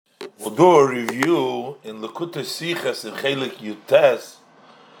We'll do a review in Lekutei Sichas in Chelek Yutes.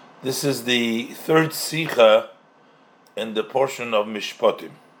 This is the third Sicha in the portion of Mishpatim.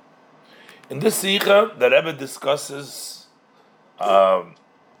 In this Sicha, the Rebbe discusses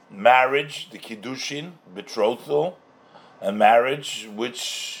marriage, the Kiddushin, betrothal, and marriage,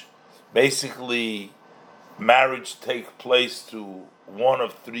 which basically marriage takes place through one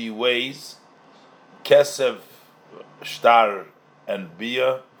of three ways: Kesef, Shtar, and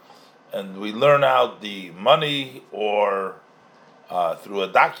Bia. And we learn out the money, or through a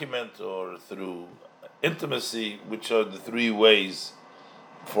document, or through intimacy, which are the three ways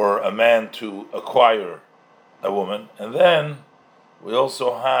for a man to acquire a woman. And then we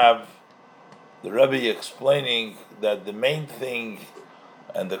also have the Rebbe explaining that the main thing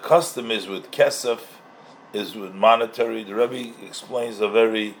and the custom is with kesef, is with monetary. The Rebbe explains a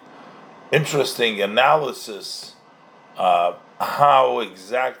very interesting analysis how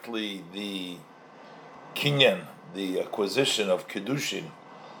exactly the kinyan, the acquisition of Kiddushin,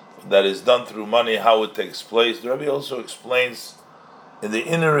 that is done through money, how it takes place. The Rebbe also explains in the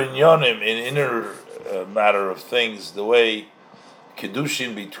inner inyonim, in inner matter of things, the way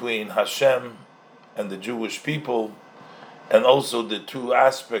Kiddushin between Hashem and the Jewish people, and also the two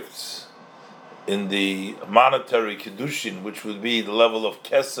aspects in the monetary Kiddushin, which would be the level of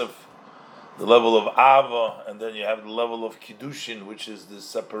Kesef, the level of Ava, and then you have the level of Kiddushin, which is the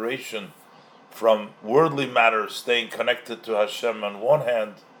separation from worldly matters, staying connected to Hashem on one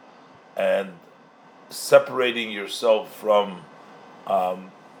hand, and separating yourself from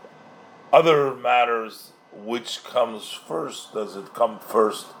other matters, which comes first. Does it come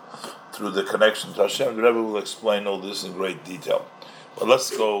first through the connection to Hashem? The Rebbe will explain all this in great detail. But let's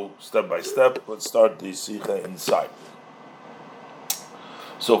go step by step. Let's start the Sikha inside.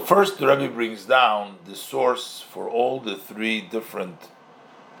 So first, the Rebbe brings down the source for all the three different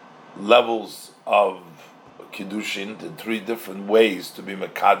levels of Kiddushin, the three different ways to be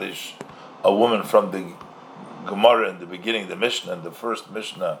Mekadesh a woman, from the Gemara in the beginning, the Mishnah, and the first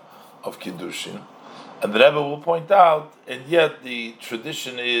Mishnah of Kiddushin. And the Rebbe will point out, and yet the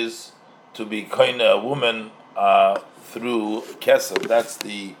tradition is to be koine a woman through kesef. That's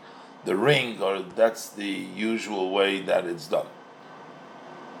the ring, or that's the usual way that it's done.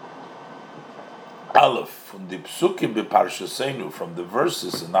 Aleph, from the psukim b'parshasenu, from the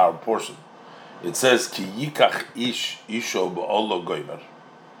verses in our portion, it says ki yikach ish isho b'olo goymer.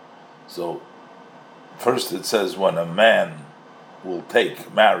 So first it says when a man will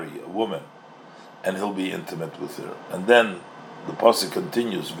marry a woman, and he'll be intimate with her. And then the pasuk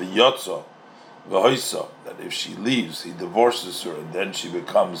continues, v'yotzo v'hoiso, that if she leaves, he divorces her, and then she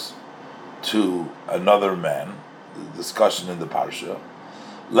becomes to another man. The discussion in the parsha.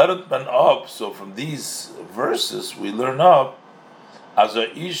 Let it man up. So from these verses we learn up, as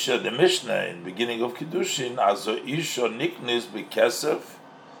a isha, the Mishnah in beginning of Kiddushin, as a isha niknis bekesef,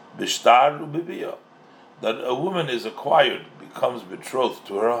 b'shtar u'b'biyah, that a woman is acquired, becomes betrothed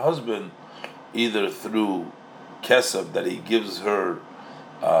to her husband, either through kesef, that he gives her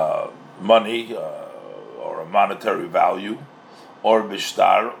money or a monetary value, or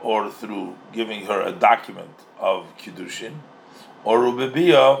b'shtar, or through giving her a document of Kiddushin, or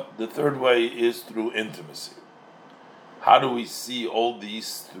ubebiyah. The third way is through intimacy. How do we see all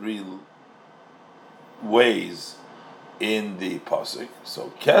these three ways in the pasuk?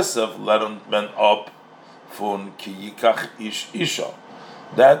 So kesef lernt men up fun ki yikach ish isha.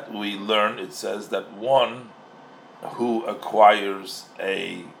 That we learn, it says that one who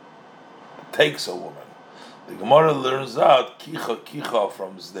takes a woman. The Gemara learns out kicha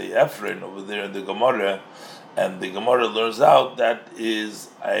from Zdei Ephraim over there in the Gemara, and the Gemara learns out that is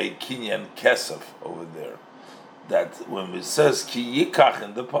a kinyan kesef over there. That when it says ki yikach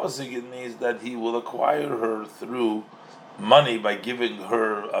in the pasuk, it means that he will acquire her through money by giving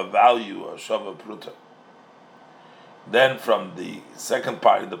her a value, a shava pruta. Then from the second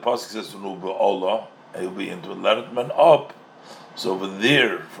part in the pasuk says Allah, he'll be into lerntman up. So over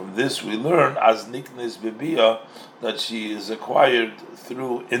there, from this we learn as niknis bebia, that she is acquired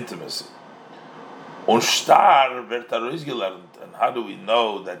through intimacy. Und shtar wird gelernt. And how do we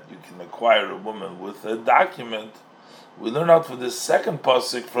know that you can acquire a woman with a document? We learn out from the second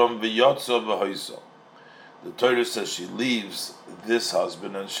pasuk from v'yotzo v'hoiso. The Torah says she leaves this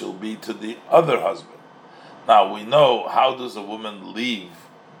husband and she'll be to the other husband. Now we know, how does a woman leave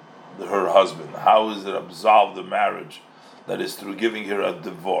her husband? How is it absolve the marriage? That is through giving her a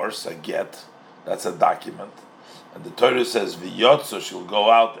divorce, a get. That's a document. And the Torah says, v'yotzo, she'll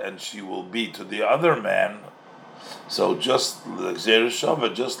go out and she will be to the other man. So just like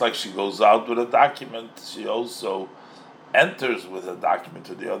Zereshava, just like she goes out with a document, she also enters with a document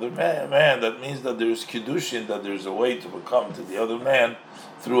to the other man, that means that there's kiddushin, that there's a way to become to the other man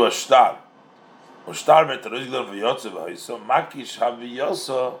through a shtar. Shtar betrothal v'yotze v'haiso makish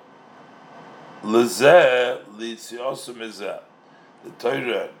haviyoso lezeh litziosu mezeh. The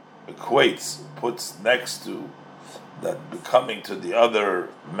Torah puts next to that becoming to the other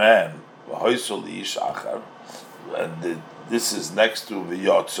man, v'haiso liish achar, and this is next to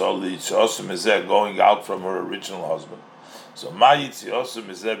v'yotze litziosu mezeh, going out from her original husband. So ma'yitziyosu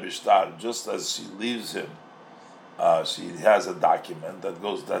mezeh b'shtar, just as she leaves him, she has a document that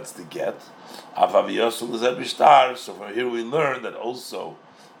goes, that's the get. Avaviyosu lezeh b'shtar. So from here we learn that also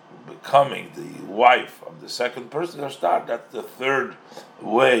becoming the wife of the second person of shtar, that's the third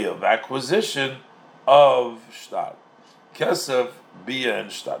way of acquisition of shtar. Kesef, bia,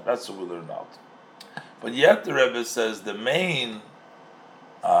 and shtar. That's what we learn out. But yet the Rebbe says the main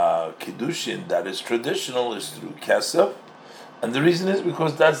kiddushin that is traditional is through kesef, and the reason is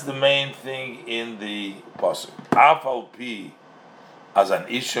because that's the main thing in the pasuk. Afal pi as an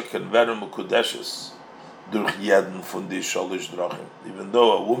isha converter mukudeshes durch jeden von die shalish drachim. Even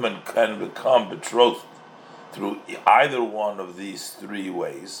though a woman can become betrothed through either one of these three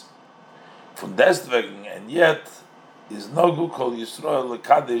ways, von deswegen, and yet is no good kol Yisrael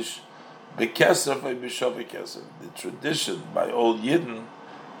lekadish bekesef or b'shavi kesef. The tradition by old Yidden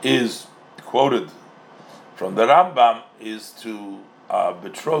is quoted from the Rambam is to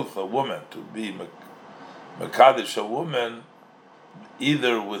betroth a woman, to be mekadesh a woman,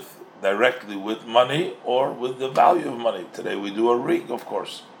 either with directly with money or with the value of money. Today we do a ring, of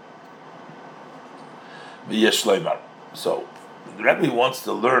course. So the Rebbe wants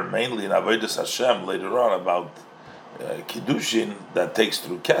to learn mainly in Avodas Hashem later on about kiddushin that takes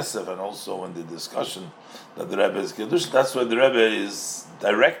through kesef, and also in the discussion that the Rebbe is kiddushin. That's why the Rebbe is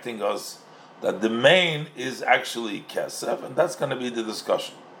directing us that the main is actually kesef, and that's going to be the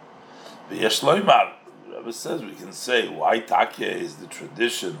discussion. V'yeshloimar, the Rebbe says we can say why takye is the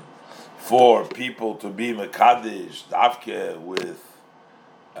tradition for people to be mekadesh davke with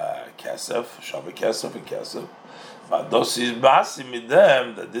kesef, shaveh kesef and kesef. But those is basi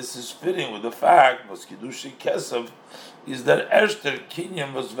midem, that this is fitting with the fact was kiddushi kesef is that erster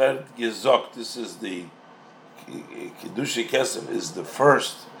kinyan was vert gezogt. This is the kiddushi kesef is the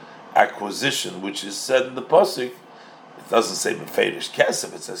first acquisition, which is said in the pasuk. It doesn't say beferish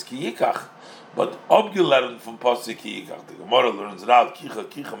kesef; it says kiyikach. But obgulern from pasuk kiyikach, the Gemara learns it out.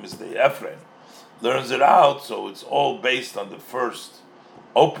 Kicha is the Ephraim learns it out, so it's all based on the first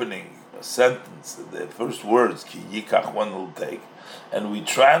opening sentence, the first words kiyikach, one will take, and we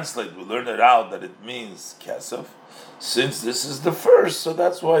learn it out that it means kesef. Since this is the first, so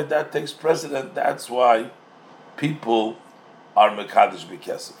that's why that takes precedent. That's why people are mekadesh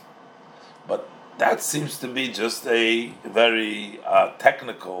b'kesef. But that seems to be just a very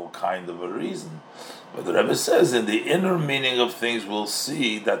technical kind of a reason. But the Rebbe says in the inner meaning of things, we'll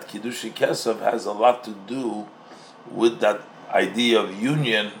see that kiddushi kesef has a lot to do with that idea of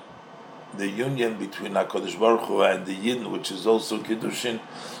union, the union between HaKadosh Baruch Hu and the Yidden, which is also kiddushin,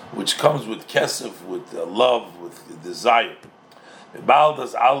 which comes with kesef, with love, with desire.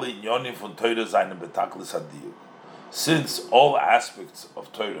 Since all aspects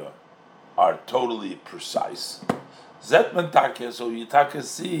of Torah are totally precise, Zetman Take, so you take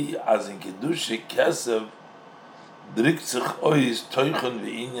see as in Kiddushi Kesef, drikt sich ois teuchen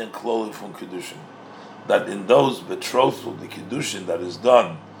v'inyan kloli von Kiddushin. That in those betrothal, the Kiddushin that is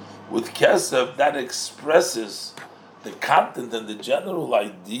done with Kesef, that expresses the content and the general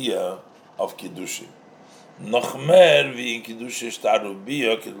idea of Kiddushin. Noch mehr wie in Kiddushin shtaru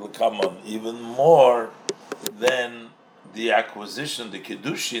biya could come on, even more than the acquisition, the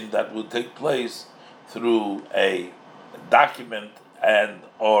Kiddushin that will take place through a document and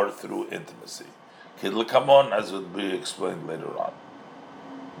or through intimacy. Kidlakamon, as will be explained later on.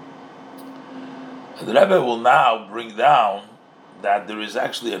 And the Rebbe will now bring down that there is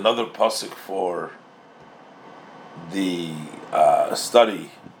actually another pasuk for the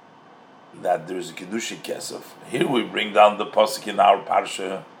study, that there is a Kiddushi Kesef. Here we bring down the pasuk in our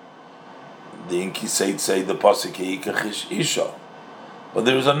parsha, the Inki Teitzei, the pasuk Yikachish Isha. But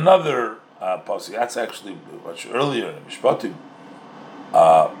there is another pasuk, that's actually much earlier in Mishpatim.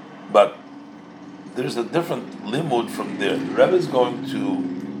 But there's a different limud from there. The Rebbe is going to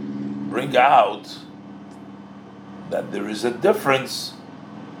bring out that there is a difference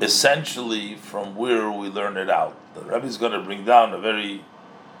essentially from where we learn it out. The Rebbe is going to bring down a very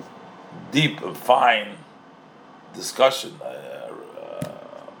deep and fine discussion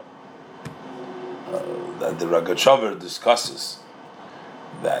that the Ragachover discusses,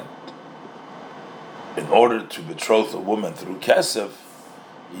 that in order to betroth a woman through kesef,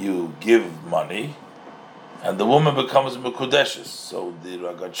 you give money, and the woman becomes mekudeshes. So the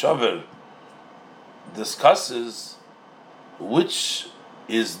Ragachover discusses which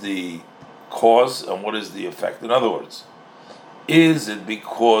is the cause and what is the effect. In other words, is it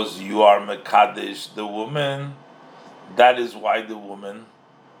because you are mekadesh the woman? That is why the woman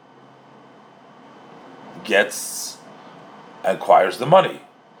acquires the money,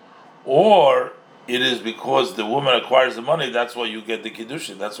 or it is because the woman acquires the money. That's why you get the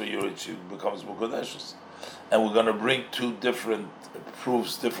kiddushin. That's why she becomes mukadeshes. And we're going to bring two different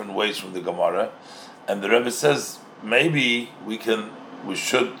proofs, different ways from the Gemara. And the Rebbe says maybe we can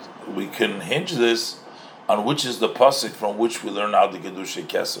hinge this on which is the pasuk from which we learn out the kiddushin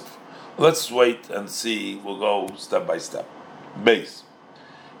kesef. Let's wait and see. We'll go step by step. Base.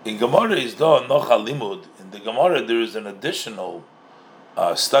 In Gemara is da nocha limud. In the Gemara there is an additional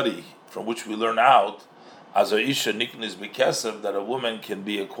study from which we learn out as a isha niknis bekesef, that a woman can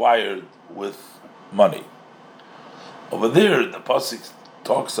be acquired with money. Over there, the pasuk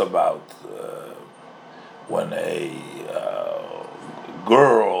talks about when a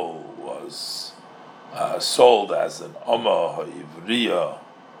girl was sold as an Amma Ha'ivriya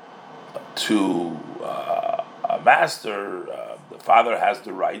to a master. The father has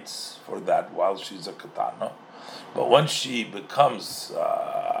the rights for that while she's a katana, but when she becomes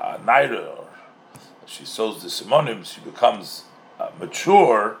a naira, or she sows the simonim, she becomes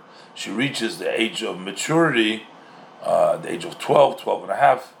mature. She reaches the age of maturity, the age of 12 and a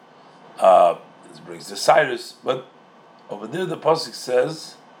half. This brings the Cyrus, but over there the pasuk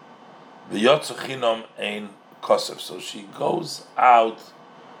says, "V'yotzu chinam ein kosef." So she goes out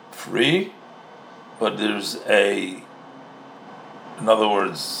free, but in other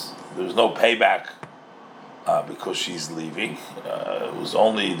words, there's no payback because she's leaving. It was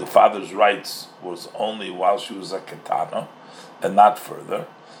only the father's rights was only while she was a katana, and not further.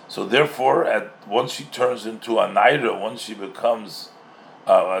 So therefore, once she turns into a naira, once she becomes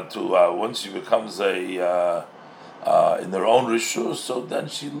a in their own rishus, so then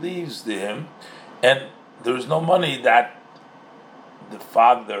she leaves him, and there's no money that the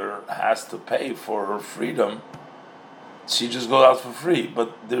father has to pay for her freedom. She just goes out for free.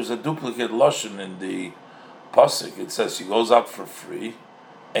 But there's a duplicate lashon in the pasuk. It says she goes out for free,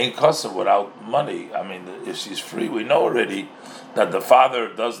 ain't kosef, without money. I mean, if she's free, we know already that the father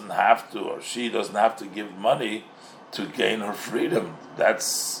doesn't have to, or she doesn't have to give money to gain her freedom. Why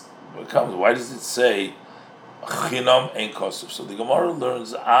does it say chinam ein kosef? So the Gemara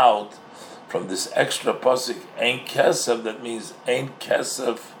learns out from this extra pasuk ein kesef, that means ein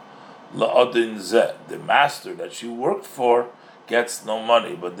kesef la'odin zeh. The master that she worked for gets no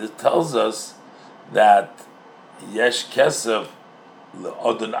money, but this tells us that yesh kesef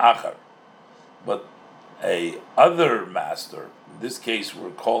la'odin achar. But a other master, in this case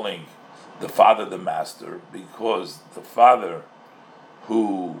we're calling the father the master, because the father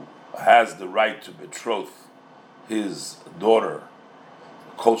who has the right to betroth his daughter,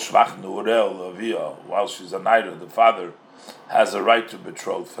 kol shvach neurel avia, while she's a naira, the father has a right to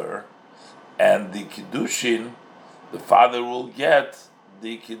betroth her, and the kiddushin, the father will get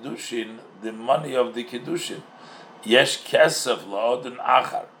the kiddushin, the money of the kiddushin. Yesh kesef la'odin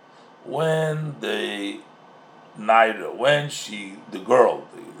achar. When the naira, the girl,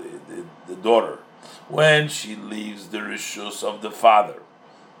 the daughter, when she leaves the rishus of the father,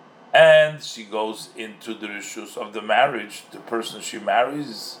 and she goes into the rishus of the marriage, the person she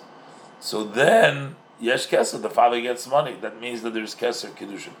marries, so then yesh kesef, the father gets money. That means that there is kesef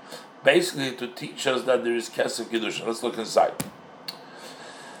kiddushin. Basically, to teach us that there is kesef kiddushin. Let's look inside.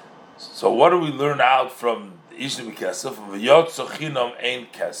 So, what do we learn out from Ishni Kesef? V'yotzu chinam ein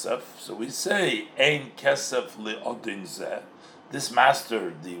kesef. So we say ein kesef li'odin zeh. This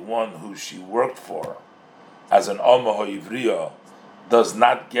master, the one who she worked for, as an Amma Ha'ivriya, does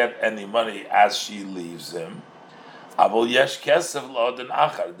not get any money as she leaves him. Avol yesh kesef la'odin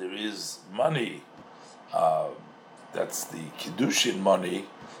achar. There is money. That's the kiddushin money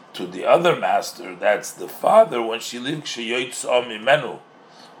to the other master. That's the father when she leaves. Sheyoytza mimenu.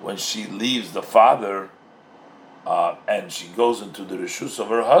 When she leaves the father and she goes into the rishus of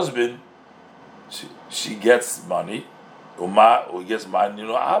her husband, she gets money. Who gets money?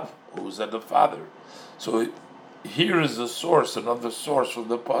 Who's at the father? So here is the source, another source from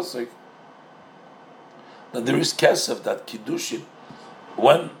the pasuk, that there is kesef, that kiddushin.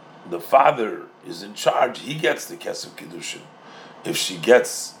 When the father is in charge, he gets the kesef kiddushin. If she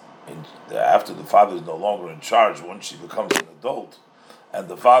gets after the father is no longer in charge, when she becomes an adult, and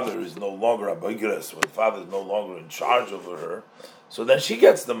the father is no longer a bagres, when the father is no longer in charge over her, So then she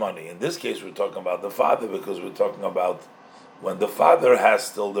gets the money. In this case, we're talking about the father because we're talking about when the father has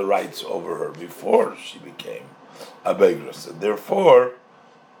still the rights over her before she became a begress. And therefore,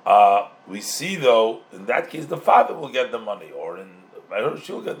 we see though, in that case, the father will get the money, or by her,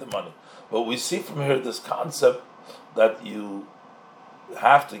 she'll get the money. But we see from here this concept that you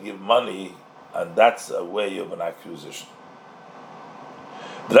have to give money, and that's a way of an acquisition.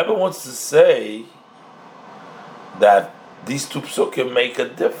 The Rebbe wants to say that these two psukim make a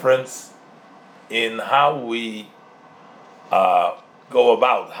difference in how we go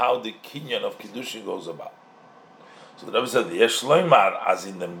about, how the kinyan of kiddushin goes about. So the Rebbe said, "Yesh loymar as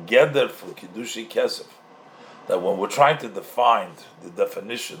in them gather for kiddushi kesef." That when we're trying to define the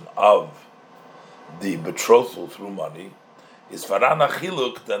definition of the betrothal through money, is farana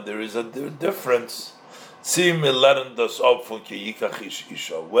chiluk, then there is a difference.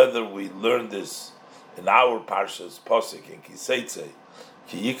 Whether we learn this in our parshas posik in Teitzei,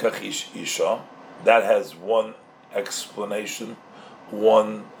 ki yikach ish isha, that has one explanation,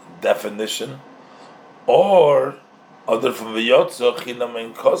 one definition, or other from v'yotza chinam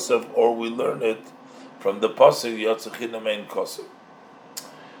ein kosev, or we learn it from the posik yotza chinam ein kosev.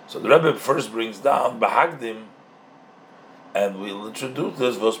 So the Rebbe first brings down bahagdim, and we'll introduce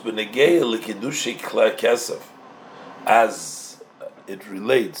this was benegei l'kiddushi kesef, as it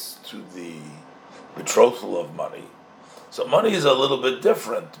relates to the betrothal of money. So money is a little bit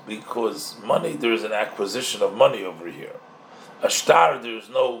different because money, there is an acquisition of money over here. A shtar, there is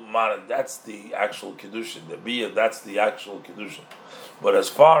no money. That's the actual kiddushin. The biyah, that's the actual kiddushin. But as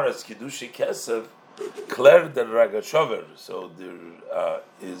far as kiddushi kesef, Kler the Ragachover. So there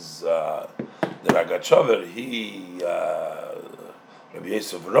is the Ragachover. He Rabbi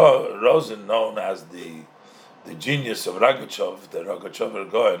Yosef Rosen, known as the genius of Ragachov, the Ragachover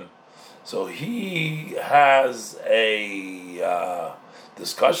Goen. So he has a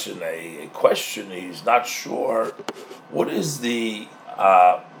discussion, a question. He's not sure what is the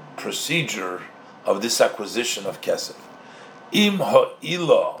procedure of this acquisition of kesef. Im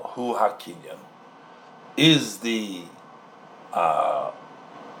ha'ila hu hakinyan is the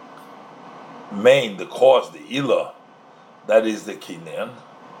the cause, the ilah, that is the kinyan,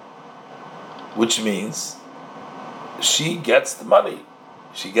 which means she gets the money,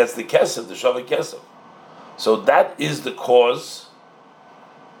 she gets the kesef, the shavah kesef. So that is the cause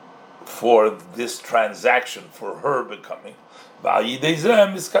for this transaction, for her becoming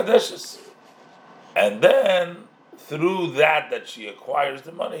miskadeshes, and then through that she acquires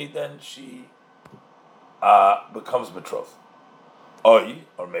the money, then she becomes betrothed. Or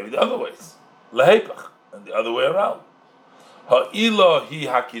maybe the other ways. Lehepach, and the other way around. Ha'ila hi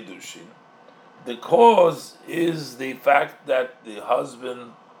hakidushin. The cause is the fact that the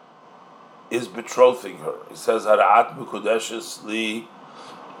husband is betrothing her. It says hara'at mikudeshes li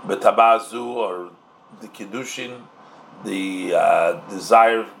betabazu, or the kiddushin, the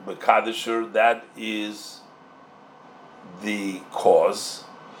desire bekadisher, that is the cause.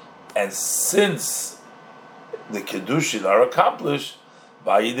 And since the kiddushin are accomplished,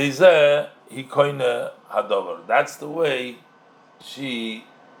 va'yidei he koine hadover. That's the way she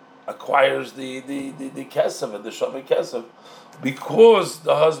acquires the kesef and the shavah kesef, because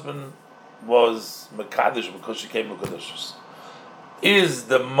the husband was mekadesh, because she came mekadesh. Is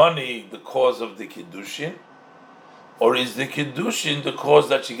the money the cause of the kiddushin, or is the kiddushin the cause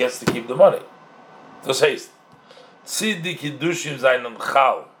that she gets to keep the money? Das heißt, zi die kiddushin seinen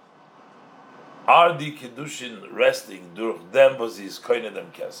chal, are the kiddushin resting durch them was his koine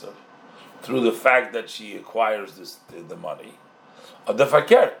dem kesef, through the fact that she acquires the money, or the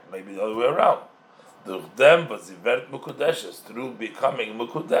fakir, maybe the other way around, durch them was the vert mukudeshes, through becoming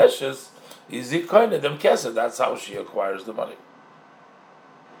mukudeshes is the koine dem kesef. That's how she acquires the money.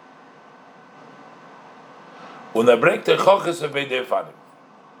 Und bringt der Choches bei der Fanim.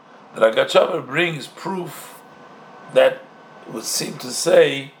 The Ragachover brings proof that would seem to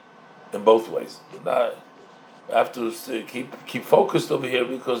say in both ways. Now, we have to keep focused over here,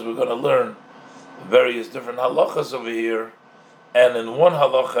 because we're going to learn various different halachas over here, and in one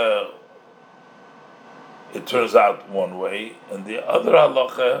halacha it turns out one way, and the other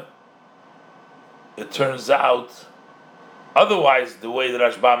halacha it turns out otherwise, the way that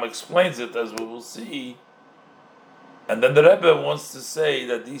Rashbam explains it, as we will see. And then the Rebbe wants to say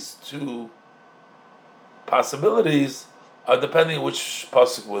that these two possibilities are depending on which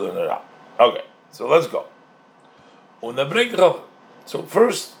pasuk we learn it out. Okay, so let's go. So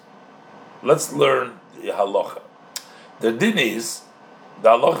first, let's learn the halacha. The din is, the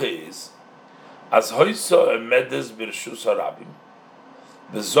halacha is, as hoysa emedes birshus harabim,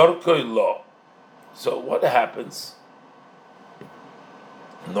 bezorkoi lo. So what happens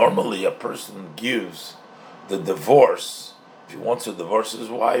Normally, a person gives the divorce. If he wants to divorce his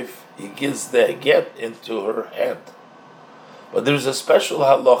wife, he gives the get into her hand. But there's a special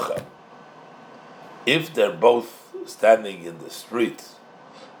halacha. If they're both standing in the street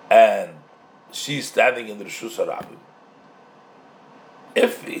and she's standing in the Rishus HaRabim,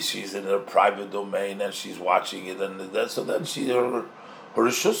 if she's in her private domain and she's watching it, so then her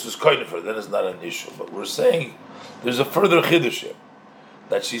Rishus is kind of her, then it's not an issue. But we're saying there's a further chiddush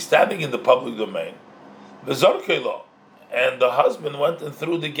that she's standing in the public domain, and the husband went and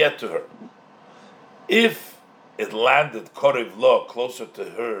threw the get to her. If it landed korev lo closer to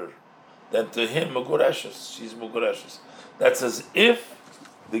her than to him, mugureshes, she's mugureshes. That's as if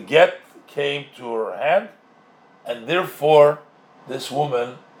the get came to her hand, and therefore this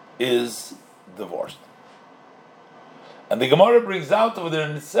woman is divorced. And the Gemara brings out over there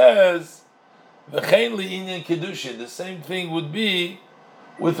and it says, "V'chein li'inyan kiddushin." The same thing would be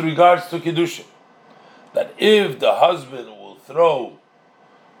with regards to kiddushin. That if the husband will throw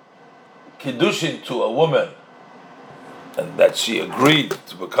kiddushin to a woman, and that she agreed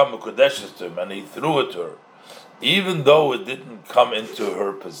to become a kodeshes to him, and he threw it to her, even though it didn't come into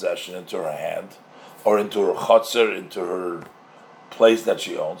her possession, into her hand, or into her chotzer, into her place that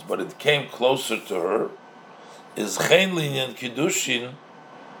she owns, but it came closer to her, is chen linyan kiddushin,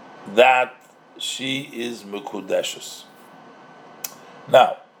 that she is mekudeshes.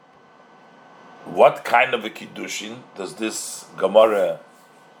 Now, what kind of a kiddushin does this Gemara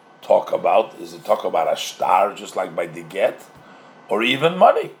talk about? Is it talk about a shtar, just like by the get, or even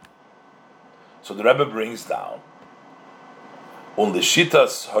money? So the Rebbe brings down on the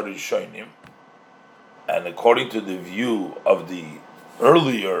shitas harishonim, and according to the view of the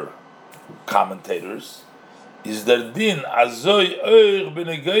earlier commentators, is der din azoy oich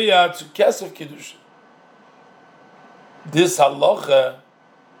b'negeya to kesef kiddushin. This halacha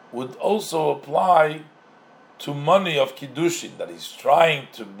would also apply to money of kiddushin, that he's trying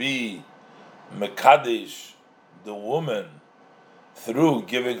to be mekadesh the woman through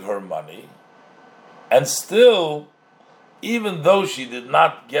giving her money, and still, even though she did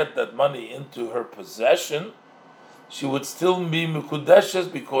not get that money into her possession, she would still be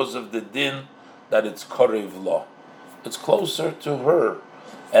mekudeshes because of the din that it's korev law. It's closer to her,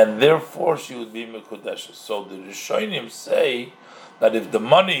 and therefore she would be mekudeshes. So the Rishonim say that if the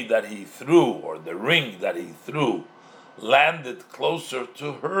money that he threw, or the ring that he threw, landed closer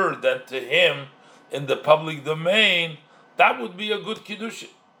to her than to him in the public domain, that would be a good kiddushin.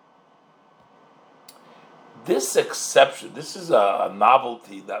 This exception, this is a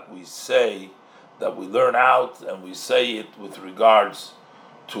novelty that we say, that we learn out, and we say it with regards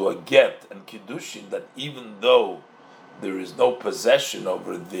to a get and kiddushin, that even though there is no possession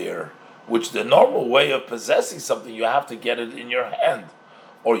over there, which the normal way of possessing something, you have to get it in your hand,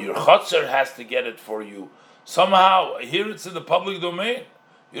 or your chotzer has to get it for you. Somehow, here it's in the public domain.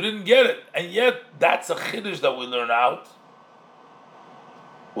 You didn't get it, and yet that's a chiddush that we learn out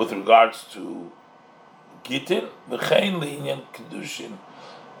with regards to gitin, v'chein li'inyan kiddushin.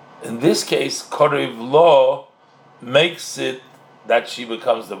 In this case, korev law makes it that she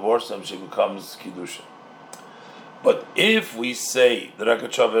becomes divorced and she becomes kiddushin. But if we say, the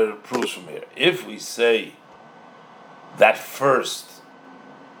Rakachover proves from here, if we say that first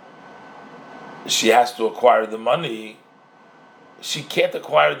she has to acquire the money, she can't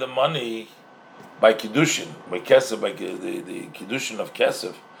acquire the money by kiddushin, by kesef, by the kiddushin of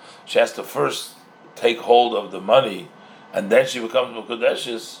kesef. She has to first take hold of the money, and then she becomes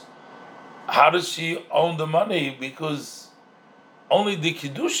mekudeshes. How does she own the money? Because only the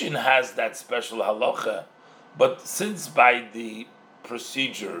kiddushin has that special halacha. But since by the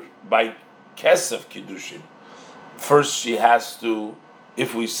procedure, by kesef kiddushin, first she has to,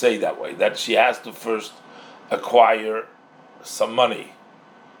 if we say that way, that she has to first acquire some money,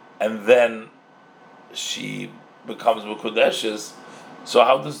 and then she becomes mekudeshes. So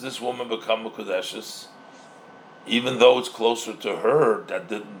how does this woman become mekudeshes? Even though it's closer to her, that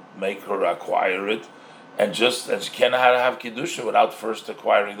didn't make her acquire it, and she cannot have kiddushin without first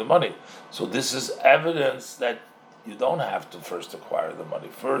acquiring the money. So this is evidence that you don't have to first acquire the money.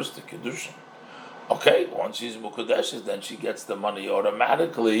 First the kiddushin. Okay, once she's mekudeshes, then she gets the money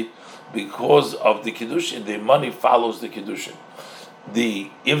automatically because of the kiddushin. The money follows the kiddushin.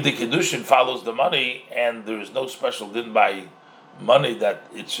 If the kiddushin follows the money, and there is no special din by money that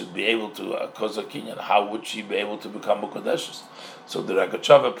it should be able to cause a kinyan, how would she be able to become mekudeshes? So the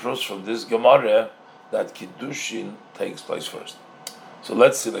Rakachover proves from this Gemara that kiddushin takes place first. So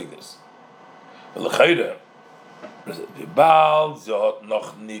let's see like this.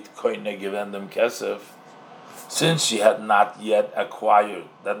 since she had not yet acquired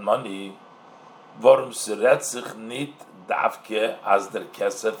that money, warum seret sich nicht davke as der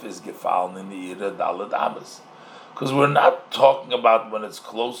kesef is gefallen in ihre daled ames? Because we're not talking about when it's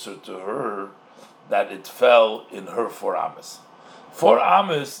closer to her that it fell in her 4 ames. 4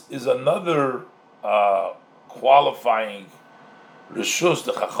 ames is another qualifying reshus.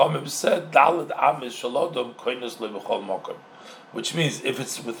 The Chachamim said daled ames shalodom koines lo b'chol mokom, which means if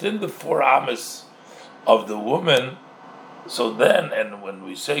it's within the 4 ames of the woman, so then, and when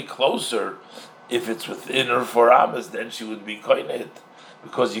we say closer, if it's within her 4 ames, then she would be koined,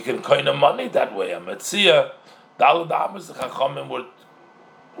 because you can coin money that way. A metzia daled ames, the Chachamim were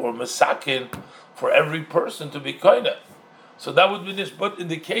mesakin for every person to be koined. So that would be this. But in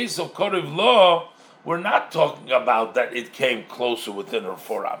the case of Korev law, we're not talking about that it came closer within her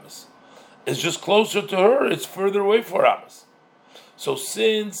 4 ames. It's just closer to her. It's further away 4 ames. So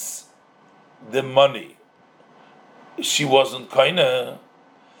since the money she wasn't koine,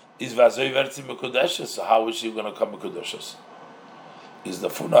 is vazoy verti mekudeshes. So how is she going to come mekudeshes? Is the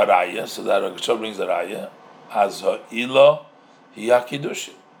funa raya? So that Rav brings the raya as ha'ila hiya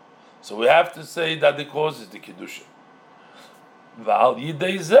kiddushin. So we have to say that the cause is the kiddushin. Val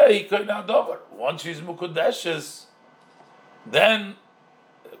yidei zei koine adover. Once she's mekudeshes, then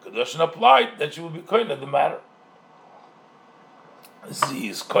the kiddushin applied. Then she will be koine the matter. She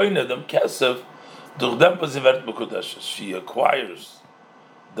is koine dem kesef. She acquires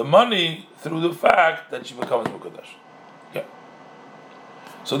the money through the fact that she becomes Mukadesh. Okay.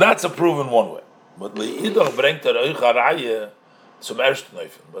 So that's a proven one way. But But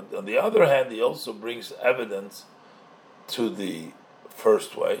on the other hand, he also brings evidence to the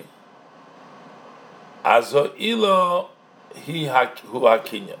first way.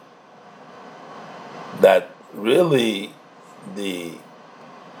 That really the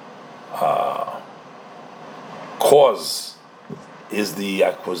cause is the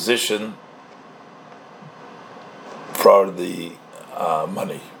acquisition for the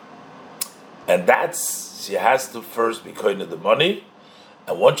money, and that's she has to first be kind of the money,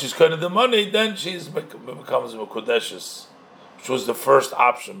 and once she's kind of the money, then she's becomes mekudeshes, which was the first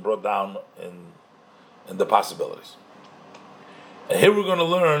option brought down in the possibilities. And here we're going to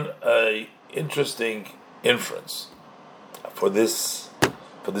learn a interesting inference for this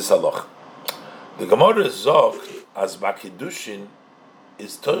halach. The Gemara zog as bakidushin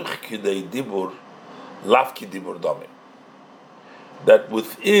is toch kidei dibur, lav kidibur dami. That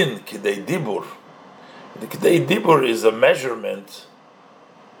within kidei dibur, the kidei dibur is a measurement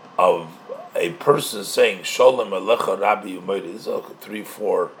of a person saying Shalom Alecha Rabbi Umayri. These are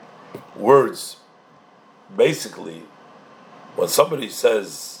 3-4 words. Basically, when somebody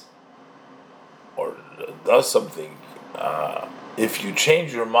says or does something, if you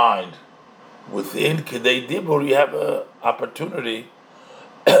change your mind within Kedei Dibur, you have an opportunity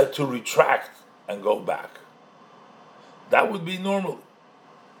to retract and go back. That would be normal.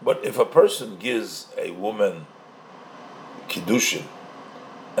 But if a person gives a woman Kiddushin,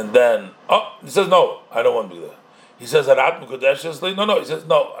 and then, he says, no, I don't want to do that. He says, no, he says,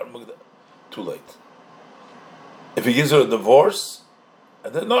 no, too late. If he gives her a divorce,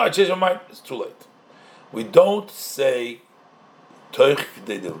 and then, no, I changed my mind, it's too late. We don't say Toich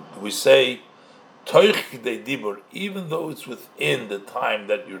Kedei Dibur. We say Toich Kedei Dibur, even though it's within the time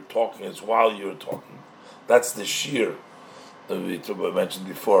that you're talking, it's while you're talking. That's the sheer that we mentioned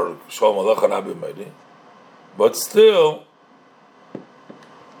before, Shalom Alecha Rabbi Meiri. But still,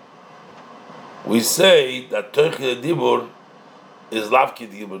 we say that Toich Kedei Dibur is Lav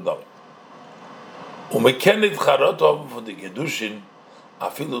Kedibur Dami. Umekenit Charotov for the Kedushin,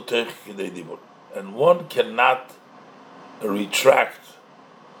 Afilu Toich Kedei Dibur. And one cannot retract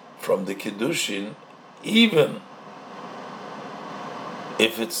from the Kiddushin even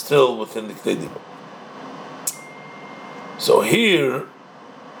if it's still within the Kedei Dibur. So here,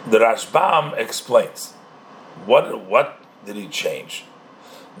 the Rashbam explains, what did he change?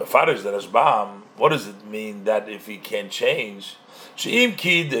 Mefarish the Rashbam, what does it mean that if he can change? She'im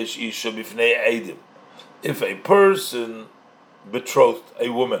kiddush isha b'fnei eidim. If a person betrothed a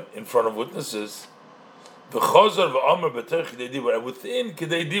woman in front of witnesses, and within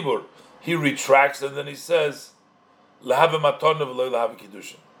Kedei Dibur, he retracts and then he says, the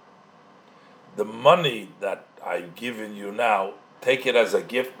money that I've given you now, take it as a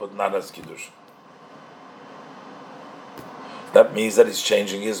gift but not as Kiddush. That means that he's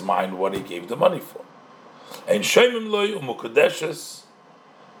changing his mind what he gave the money for. And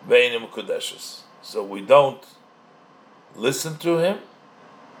so we don't listen to him,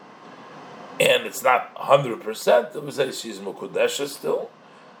 and it's not 100%. We say she's mukudesha still,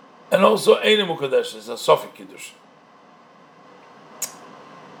 And also, Eine Mukadesh is a Sofik Kiddush.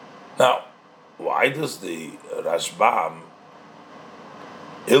 Now, why does the Rashbam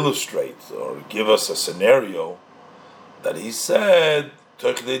illustrate or give us a scenario that he said,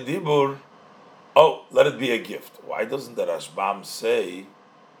 Teitzei Dibur, oh, let it be a gift? Why doesn't the Rashbam say,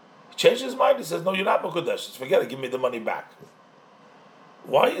 he changed his mind, he says, no, you're not Mukadesh, forget it, give me the money back.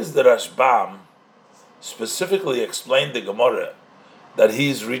 Why is the Rashbam specifically explained the Gemara that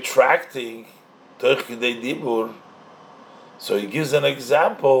he's retracting Teitzei Dibur? So he gives an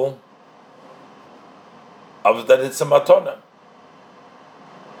example of that it's a matona.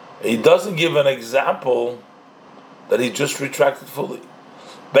 He doesn't give an example that he just retracted fully.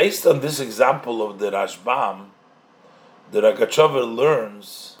 Based on this example of the Rashbam, the Ragachover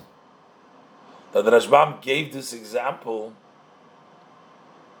learns that the Rashbam gave this example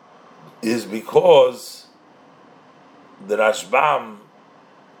is because the Rashbam's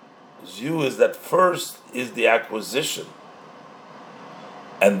view is that first is the acquisition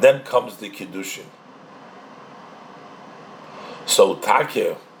and then comes the Kiddushin. So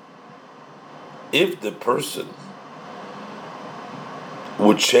Takeh, if the person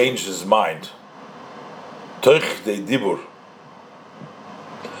would change his mind, Teitzei Dibur,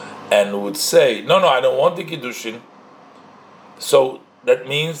 and would say, no, I don't want the Kiddushin, so that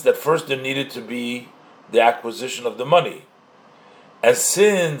means that first there needed to be the acquisition of the money. And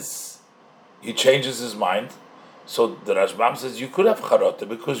since he changes his mind, so the Rashbam says you could have charata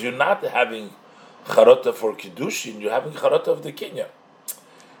because you're not having charata for Kiddushin, you're having charata of the Kenya.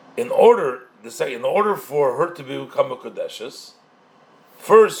 In order for her to become a Kodeshes,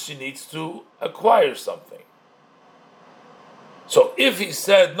 first she needs to acquire something. So if he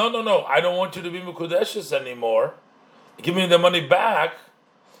said, no, I don't want you to be Mukudeshes anymore, give me the money back,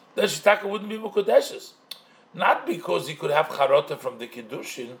 then Shitaka wouldn't be Mukudeshes. Not because he could have charata from the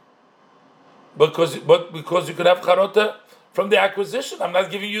Kiddushin, but because you could have charata from the acquisition. I'm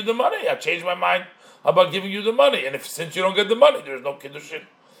not giving you the money. I changed my mind about giving you the money. And since you don't get the money, there's no Kiddushin.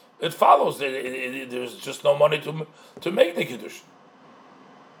 It follows. There's just no money to make the Kiddushin.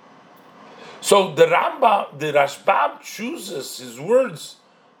 So the Rashbam chooses his words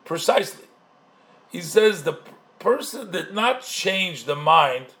precisely. He says the person did not change the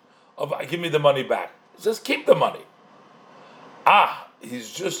mind of give me the money back. He says keep the money.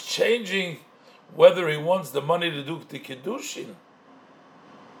 He's just changing whether he wants the money to do the Kiddushin.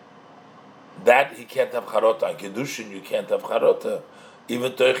 That he can't have charota. On Kiddushin you can't have charota.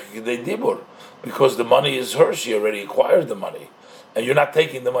 Even Teitzei Dibur, because the money is hers. She already acquired the money, and you're not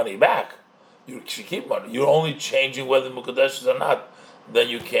taking the money back. You keep money. You're only changing whether Mukadesh or not. Then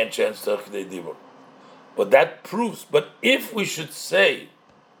you can't change Teitzei Dibur. But that proves. But if we should say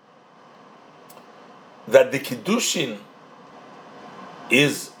that the Kiddushin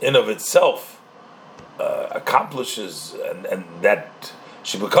is in of itself accomplishes and that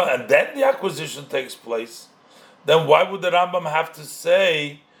she becomes, and then the acquisition takes place, then why would the Rambam have to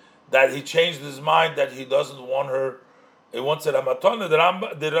say that he changed his mind, that he doesn't want her, he wants it a matana?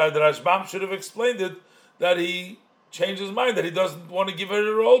 The Rashbam should have explained it, that he changed his mind, that he doesn't want to give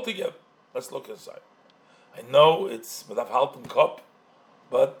her altogether. Let's look inside. I know it's Medaf Halten Kop,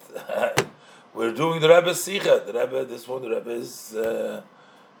 but we're doing the Rebbe's Sicha. The Rebbe is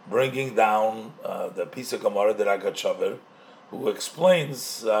bringing down the piece of Gemara, the Ragachover, who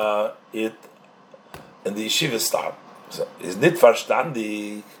explains it in the Yeshiva Star. So it's nicht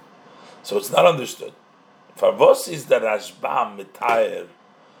verstandig, so it's not understood. For was is the Rashbam mitayer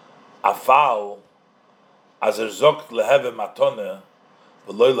afal as zogt leheve matone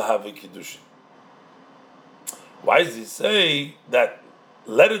v'loy leheve kiddushin? Why does he say that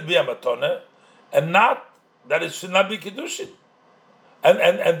let it be a matone and not that it should not be kiddushin,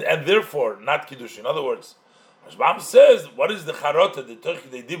 and therefore not kiddushin? In other words, Rashbam says, what is the charota, the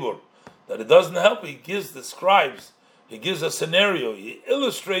Teitzei Dibur, that it doesn't help? He describes, he gives a scenario, he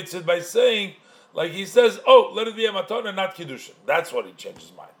illustrates it by saying, like he says, let it be a matana, not kiddushin. That's what he changed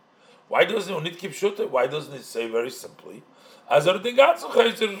his mind. Why doesn't he keep shute? Why doesn't he say very simply, that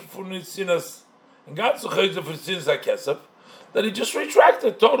he just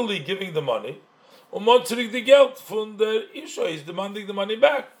retracted, totally giving the money, he's demanding the money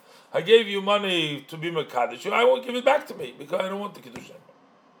back. I gave you money to be Mekadosh, I won't give it back to me because I don't want the Kiddush anymore.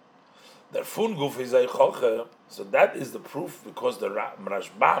 So that is the proof, because the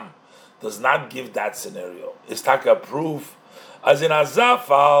Rashbam does not give that scenario. It's taka proof, as in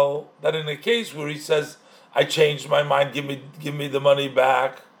Azafal, that in a case where he says, I changed my mind, give me the money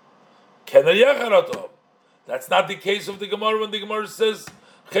back. That's not the case of the Gemara when the Gemara says,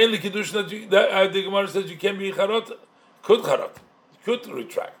 the Gemara says you can't be charot, could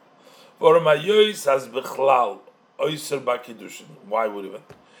retract. Why would it?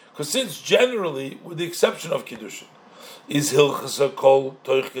 Because since generally, with the exception of kiddushin, is hilchasa kol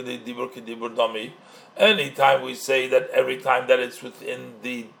toich kedei dibur kedibur dami. Anytime we say that, every time that it's within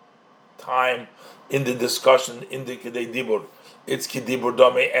the time in the discussion in the kedei dibur, it's kedibur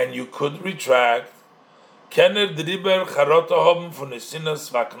dami, and you could retract. Kenner driber charota haben von esinas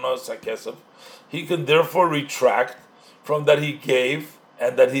vaknos hakesef. He can therefore retract from that he gave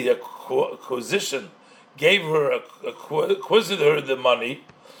and that he acquisition gave her acquisited her the money.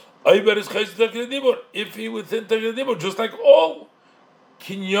 If he within Dibur, just like all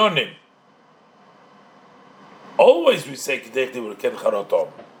kinyonim, always we say Kedech Dibur Ken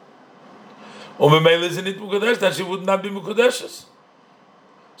Charotom. Is it Mukadesh, that she would not be Mukadeshes.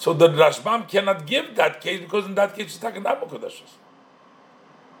 So the Rashbam cannot give that case, because in that case she's talking about Mukadeshes.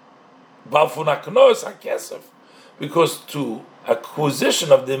 Balfunaknos HaKesef, because to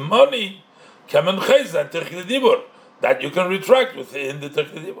acquisition of the money, Kamen Chayza Terch Dibur, that you can retract within the Terch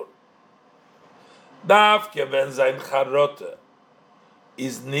Dibur. Davke ben sein charote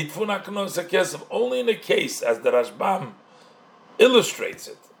is nitfun aknos hakesef, only in a case, as the Rashbam illustrates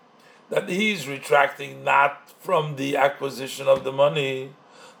it, that he is retracting not from the acquisition of the money,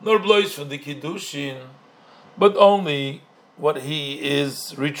 nor blois from the kiddushin, but only what he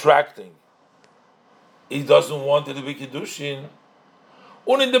is retracting. He doesn't want it to be kiddushin.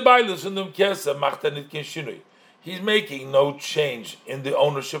 Und in the bailus und dem kesef macht nit kein shinui. He's making no change in the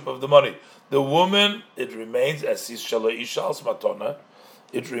ownership of the money. The woman, it remains as is shala ishals matona.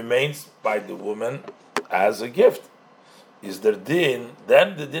 It remains by the woman as a gift. Is there din?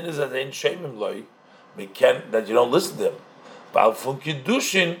 Then the din is that ain't shamim loy. We can that you don't listen to them.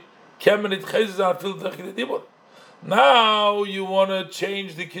 Now you want to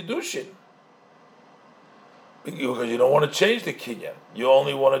change the kiddushin because you don't want to change the kinyan. You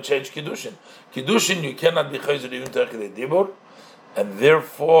only want to change kiddushin. Kiddushin you cannot be chayzer even terchid dibur, and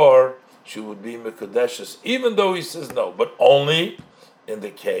therefore she would be mekudeshes, even though he says no, but only in the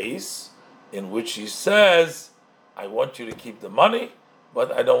case in which he says, "I want you to keep the money,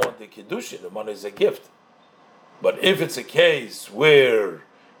 but I don't want the kiddushin. The money is a gift." But if it's a case where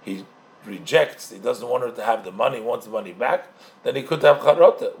he rejects, he doesn't want her to have the money, wants the money back, then he could have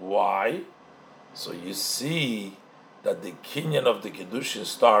charota. Why? So you see that the kinyan of the kiddushin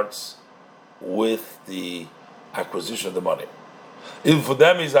starts with the acquisition of the money. If for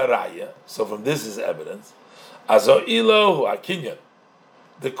them is a raya, so from this is evidence. Azo ilahu a kinyan.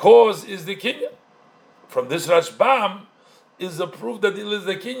 The cause is the kinyan. From this Rashbam is the proof that il is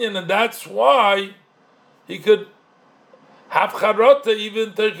the kinyan, and that's why he could have charota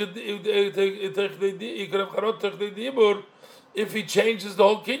even he could have charota dibur if he changes the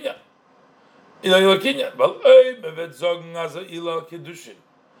whole kinyan. Because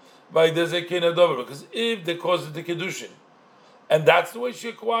if the cause is the kiddushin, and that's the way she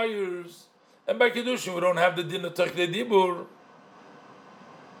acquires, and by kiddushin we don't have the din of terchidei dibur.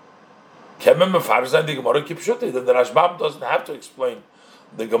 Then the Rashbam doesn't have to explain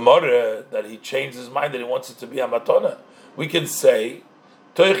the Gemara that he changed his mind, that he wants it to be a matona. We can say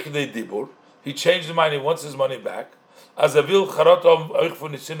terchidei dibur. He changed his mind. He wants his money back. As a vil charotom oich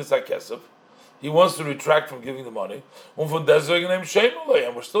von nisinas hakesef. He wants to retract from giving the money. And we're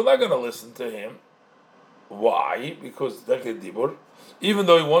still not going to listen to him. Why? Because even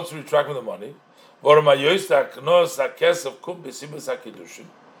though he wants to retract from the money,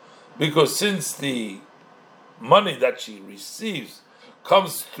 because since the money that she receives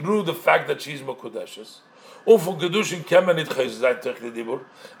comes through the fact that she's Mekudeshes, and from the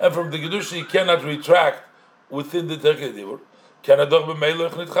Kedushin he cannot retract within the Terchidei Dibur.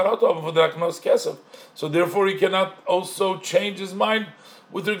 So therefore he cannot also change his mind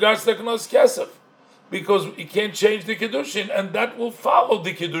with regards to Knos Kesef, because he can't change the Kiddushin, and that will follow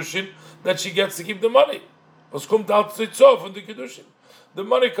the Kiddushin that she gets to keep the money. The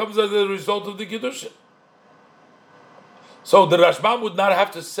money comes as a result of the Kiddushin. So the Rashbam would not have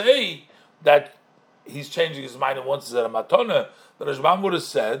to say that he's changing his mind and wants it at a matona. The Rashbam would have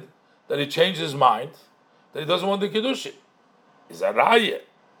said that he changed his mind, that he doesn't want the Kiddushin. Is a raya.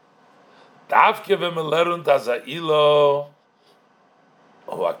 Davke v'melerun tazailo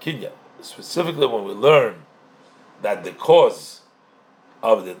or akinya. Specifically, when we learn that the cause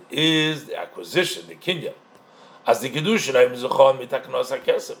of it is the acquisition, the kinya, as the kiddushin ayim zuchon mitaknos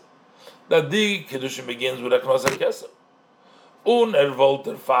hakesem, that the kiddushin begins with aknos hakesem.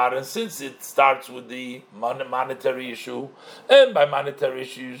 Volter far, and since it starts with the monetary issue, and by monetary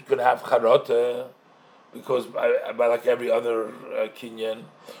issues you could have charota. because by like every other kinyan,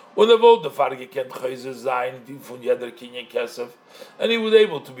 the farge can chayzer zayin von jeder kinyan kesef, and he was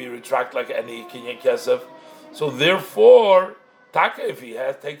able to be retract like any kinyan kesef. So therefore, taka if he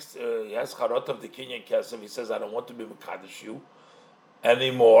has charot of the kinyan kesef, he says I don't want to be mekadosh you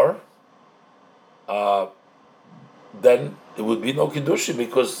anymore. Then it would be no kiddushin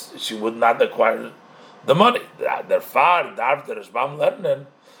because she would not acquire the money. Therefore, darf the Rashbam lernen.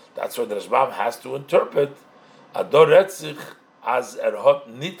 That's what the Rashbam has to interpret. Ador retzich as hot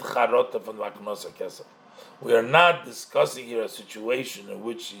nit charota von maknosa kesef. We are not discussing here a situation in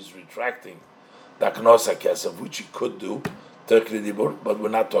which he's retracting the aknosa kesef, which he could do, but we're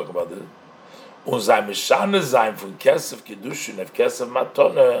not talking about it. Unzay mishane zayin von kesef kiddushin of kesef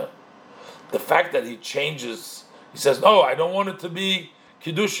matone. The fact that he changes, he says, no, I don't want it to be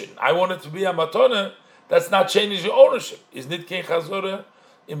kiddushin. I want it to be a matone. That's not changing your ownership. Is nit kein chazore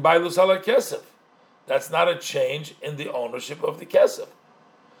in bailus ala kesef. That's not a change in the ownership of the kesef.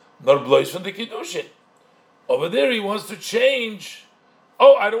 Nor blois from the kiddushin. Over there, he wants to change.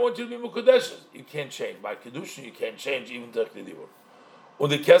 Oh, I don't want you to be mukadeshes. You can't change by kiddushin. You can't change even techli dibur. On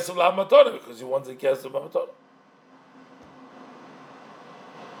the kesef la matone because he wants the kesef la matone.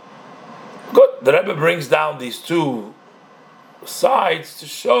 Good. The Rebbe brings down these two sides to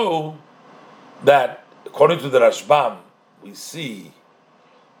show that, according to the Rashbam, we see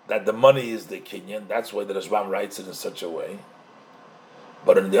that the money is the kinyan. That's why the Rashbam writes it in such a way.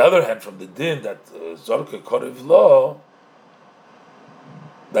 But on the other hand, from the din that Zorka Korev law,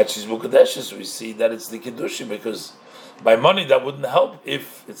 that she's Mukadeshes, we see that it's the Kiddushi, because by money that wouldn't help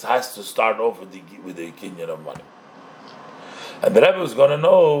if it has to start off with the kinyan of money. And the Rebbe is going to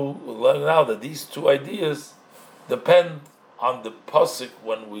know now that these two ideas depend on the pasuk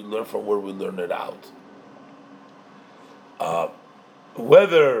when we learn from where we learn it out.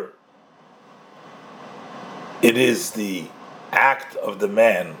 Whether it is the act of the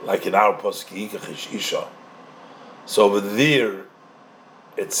man, like in our pasuk Yikachish Isha, so over there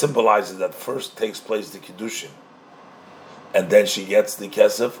it symbolizes that first takes place the kiddushin, and then she gets the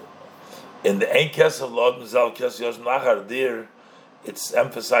kesef. In the Ein Kesef Lod Mizal Kesef Yosh Nachar, there it's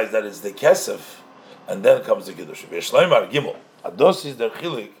emphasized that it's the Kesef, and then comes the Kiddush. V'yeshleimar Gimel. Ados is der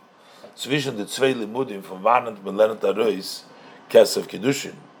Chilik zwischen the zwei Limudim from Varnant Melernt Arois Kesef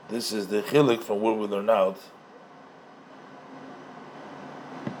Kiddushin. This is the Chilik from where we learn out.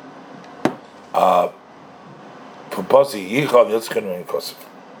 From Pasuk Yichal Yitzchenu in Kosef.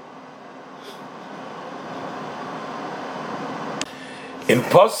 In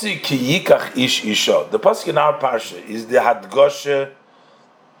Pasuk Ki Yikach Ish Isha, the Pasuk in our parsha is the Hadgoshe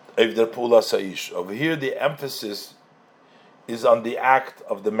of the Pula Sa'ish. Over here, the emphasis is on the act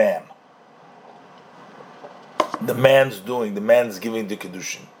of the man. The man's giving the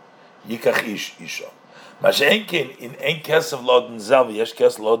Kiddushin. Yikach Ish Isha. Mashenkin in Ein Kesef Loden Zel, Yesh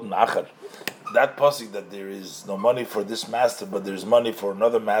Kesef Loden Achar. That Pasuk that there is no money for this master, but there's money for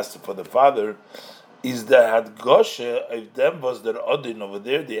another master, for the father, is that Hadgoshe of them was their odin over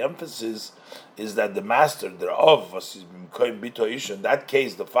there. The emphasis is that the master thereof was bitoish. In that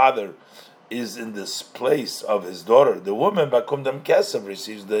case, the father is in this place of his daughter. The woman bakum dem kesef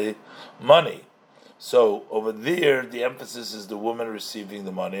receives the money. So over there, the emphasis is the woman receiving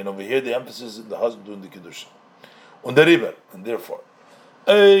the money, and over here, the emphasis is the husband doing the kiddushin. Und der Riber, and therefore,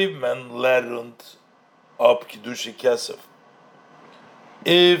 a man lernt up kiddushin kesef.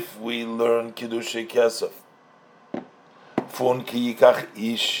 If we learn Kiddushei Kesef Fun Ki Yikach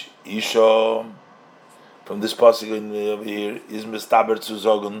Ish Isha from this passage over here is Mistaber zu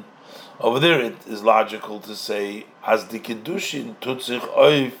sagen. Over there it is logical to say as the Kiddushin tut sich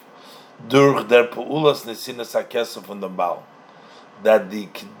auf durch der Peulas Nesinas HaKesef von dem Baal, that the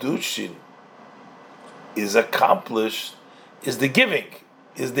Kiddushin is accomplished, is the giving,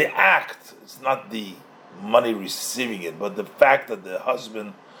 is the act. It's not the money receiving it, but the fact that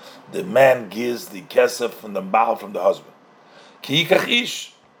the man gives the kesef from the baal from the husband. Ki yikach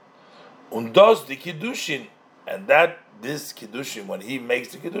ish, und das the kiddushin, and that this kiddushin, when he makes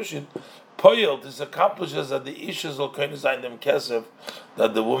the kiddushin, poyel, this accomplishes that the ishes will können sein dem kesef,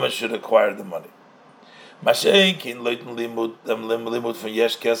 that the woman should acquire the money. Mashenkin leuten limud dem limud von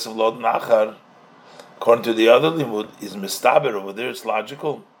yesh kesef lod nachar. According to the other limud is mistaber over there. It's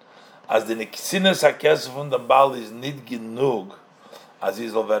logical. As the Neksinas HaKesef from the Baal is nid genug, as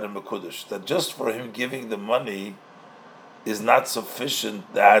he's already mekudesh, that just for him giving the money is not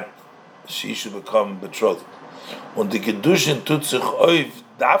sufficient that she should become betrothed. Und die Kiddushin tut sich auf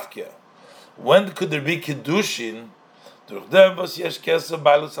Davke. When could there be Kiddushin? Durch dem was yesh kesef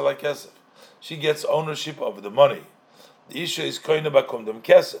bailus ala kesef. She gets ownership over the money. The issue is koine bakum dem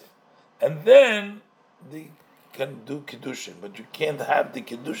kesef. And then they can do kiddushin, but you can't have the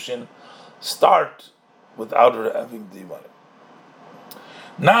kiddushin start without her having the money.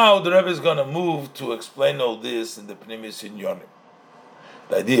 Now the Rebbe is going to move to explain all this in the Pnimis Inyonim.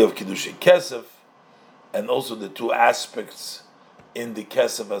 The idea of kiddushin kesef, and also the two aspects in the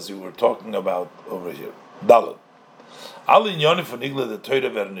kesef as we were talking about over here. Dalet. All inyonim von Igla the Torah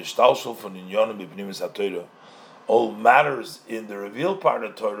werden nishtalshel von inyonim b'pnimis haTorah. All matters in the revealed part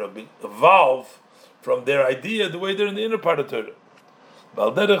of Torah evolve from their idea the way they're in the inner part of Torah.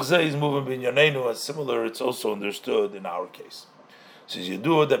 Balderech Zeh is moving b'inyoneinu, and similar it's also understood in our case. Says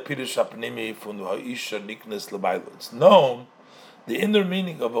Yeduah that Pirush hapnimi von ha'isha niknes lebaylo. It's known the inner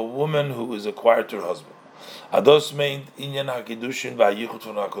meaning of a woman who is acquired to her husband. Ados meint inyan hakidushin va'yichud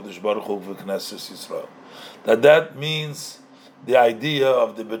von HaKadosh Baruch Hu v'knesses Yisrael. That means the idea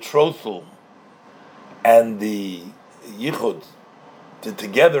of the betrothal and the yichud, the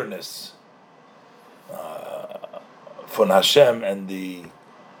togetherness from Hashem and the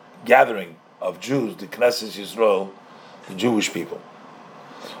gathering of Jews, the Knesset Yisrael, the Jewish people.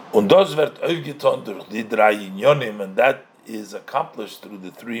 Und das wird aufgetan durch die drei Inyonim, and that is accomplished through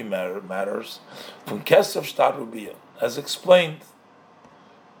the three matters from Kesef Shtar Ubiyah, as explained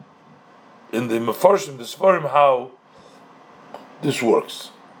in the Mefarshim, the Sforim, how this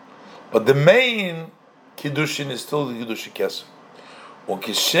works. But the main Kiddushin is still the Kiddushin Kesef. Und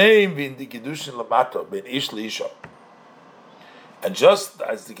Kishem in the Kiddushin Lamato, ben Ish Leisha. And just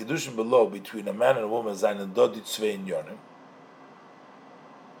as the Kiddushin below, between a man and a woman, Zayin Dodit Tzvei Inyonim,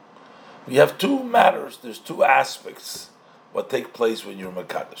 we have two matters, there's two aspects what take place when you're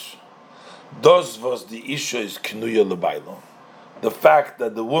Mekadosh. Dos was the issue is Knuya Lebaylo. The fact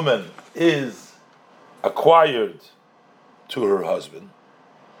that the woman is acquired to her husband,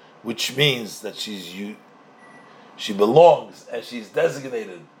 which means that she belongs and she's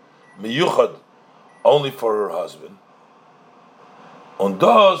designated miyuchad only for her husband. Und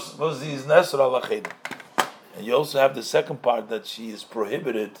dos was the Nesr Alached. And you also have the second part that she is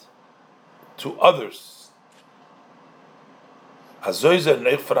prohibited to others. That's why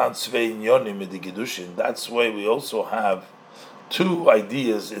we also have two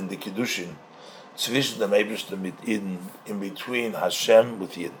ideas in the Kiddushin, in between Hashem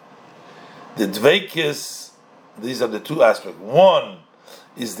with Yid. The Dveikis, these are the two aspects. One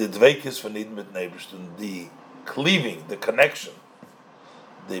is the Dveikis von Yid mit Neibishtin, the cleaving, the connection,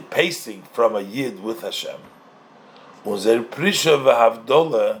 the pasting from a Yid with Hashem. Uzer Prisha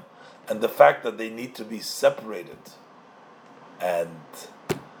v'Havdola, and the fact that they need to be separated and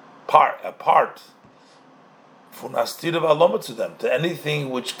apart to them, to anything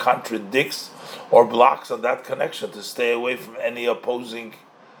which contradicts or blocks on that connection, to stay away from any opposing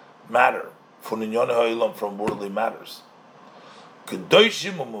matter, from worldly matters. They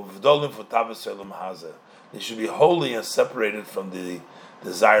should be holy and separated from the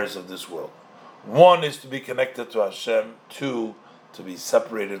desires of this world. One is to be connected to Hashem, two, to be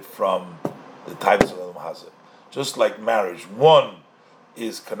separated from the types of Elam Hazeh. Just like marriage, one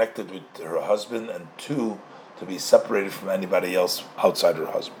is connected with her husband, and two, to be separated from anybody else outside her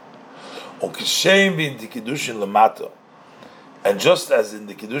husband. And just as in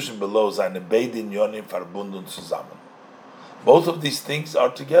the Kiddushin below, both of these things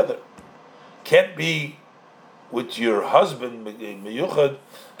are together. Can't be with your husband,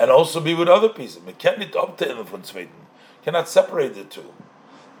 and also be with other people. Cannot separate the two.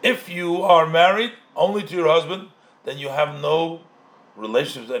 If you are married only to your husband, then you have no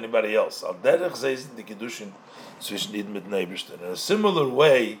relationship with anybody else. In a similar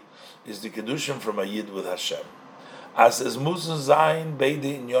way is the Kiddushin from a Yid with Hashem. As is Musa Zayin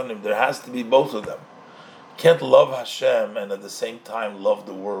Beidi Inyonim, there has to be both of them. Can't love Hashem and at the same time love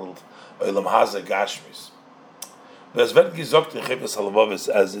the world. Olam Hazeh Gashmis. As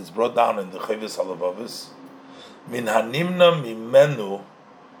it's brought down in the Cheves Halavavis, Min hanimna mimenu,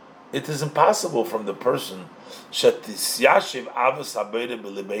 it is impossible from the person that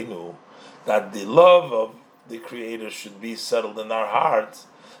the love of the Creator should be settled in our hearts,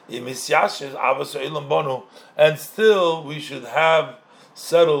 and still we should have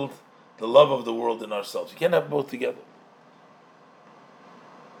settled the love of the world in ourselves. You can't have both together.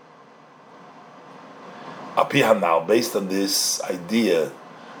 Now, based on this idea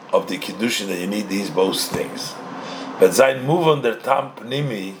of the Kiddushin, that you need these both things. But sein move on der Tam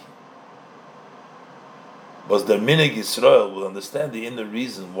Pnimi was der Minig Yisrael will understand the inner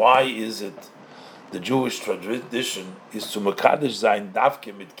reason. Why is it the Jewish tradition is to Mekadesh sein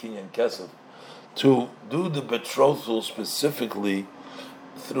Davke mit Kinyan Kesef, to do the betrothal specifically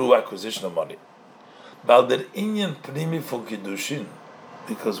through acquisition of money. Weil der Inyan Pnimi von Kiddushin,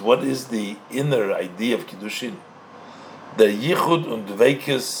 because what is the inner idea of Kiddushin? The Yichud und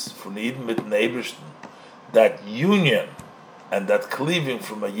Dveikes von Eden mit dem Ebersten, that union and that cleaving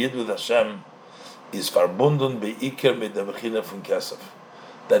from a Yid with Hashem is verbunden be'iker mit der Bechina von Kesef.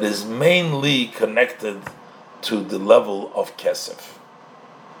 That is mainly connected to the level of Kesef.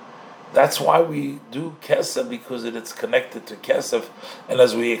 That's why we do Kesef, because it's connected to Kesef. And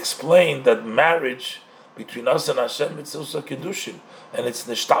as we explained, that marriage between us and Hashem, it's also Kiddushin. And it's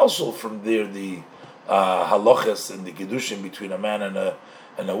nishtalshul from there, the halachas and the Kiddushin between a man and a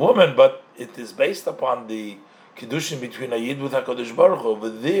woman, but it is based upon the Kiddushin between a Yid with HaKadosh Baruch Hu. Over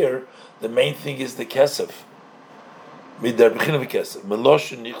there, the main thing is the Kesef. Midar b'china v'kesef.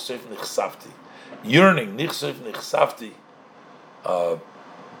 Meloshin nichsef nichsafti. Yearning, nichsef nichsafti.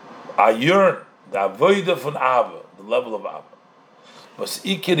 I yearn, the avoida von Ava, the level of Ava. Was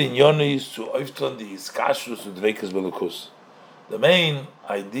ikir in yoni is to oifton the iskashrus und dveikes belukus. The main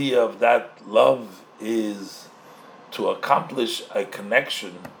idea of that love is to accomplish a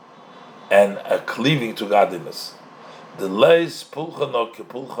connection and a cleaving to godliness. The leis pulchano ke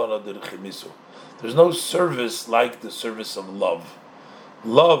pulchano derechimisu. There's no service like the service of love.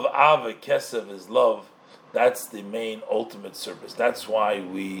 Love, Ava, Kesef is love. That's the main ultimate service. That's why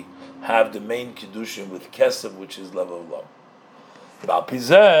we have the main Kiddushin with Kesef, which is love of love.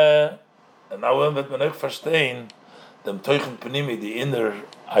 And now when we verstehen, the inner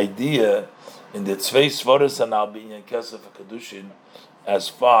idea in the Tzvei Svaras and Albinian Kesef Kiddushin, as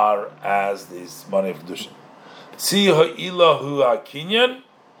far as this money of Kiddushin. Tzi ha'ilahu ha'kinyan,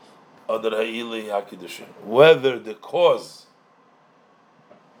 or the ha'ili ha'kiddushin. Whether the cause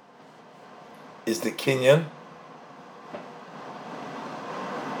is the kinyan,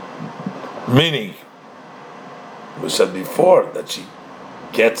 meaning, we said before that she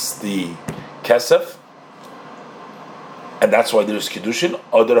gets the kesef, and that's why there's kiddushin,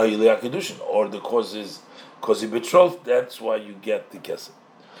 or the ha'ili ha'kiddushin, or the cause is because he betrothed, that's why you get the kesef.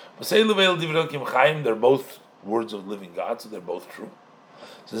 They're both words of living God, so they're both true.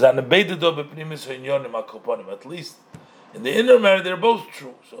 So at least in the inner marriage, they're both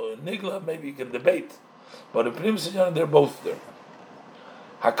true. So in Nigla, maybe you can debate. But in Primus and they're both there.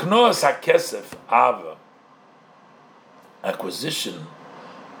 Haknoas HaKesef, Ava, acquisition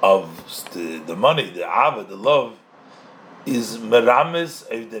of the money, the Ava, the love, is Merames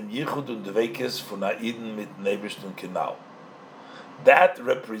of dem Yichud und Dveikes von Aiden mit Neberstun Kinau. That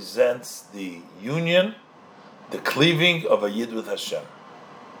represents the union, the cleaving of a Yid with Hashem.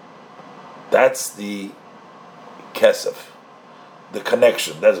 That's the Kesef, the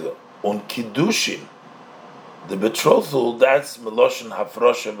connection. That's good. On Kiddushin, the betrothal, that's Meloshin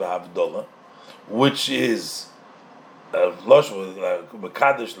Hafrosha v'Havdola, which is Meloshin like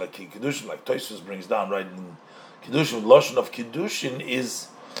Mekadosh, like Kiddushin, like Teitzei brings down right in Kiddushin. Meloshin of Kiddushin is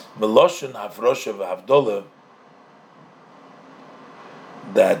Meloshin Hafrosha v'Havdola,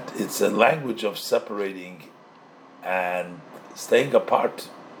 that it's a language of separating and staying apart.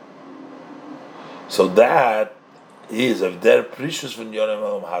 So that is of their precious from Yonim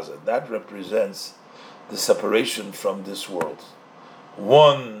Elam Hazard. That represents the separation from this world.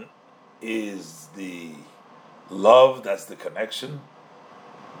 One is the love, that's the connection.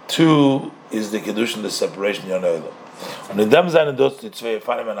 Two is the Kiddushin, the separation, Yonim Elam.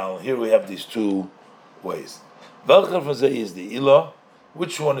 And here we have these two ways. Welcher von sie is the Ilah?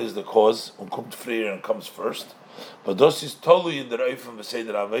 Which one is the cause? Kommt früher and comes first. But das is totally in the Reifim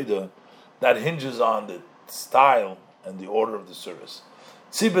V'Seder Aveda, that hinges on the style and the order of the service.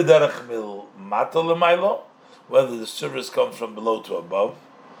 Whether the service comes from below to above,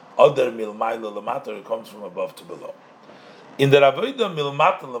 other milmaila lemato, it comes from above to below. In the Avodah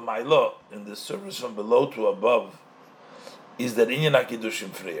milmata lemailo, in the service from below to above, is that inyan hakidushim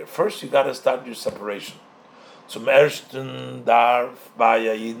freer. First, you got to start your separation. Zum ersten darf bei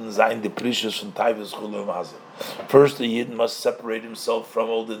Yidden sein die Prisches von Teives Chulu Maze. First, the Yidden must separate himself from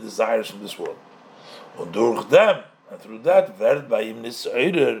all the desires from this world. Und durch them, and through that, wird bei ihm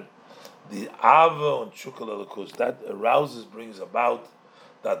nis'oider, the Ava and Shukal Elokus, that arouses, brings about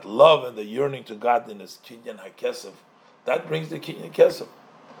that love and the yearning to godliness, Kinyan HaKesef, that brings the Kinyan Kesef.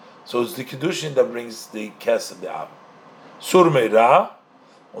 So it's the Kiddushin that brings the Kesef, the Ava. Sur Meira,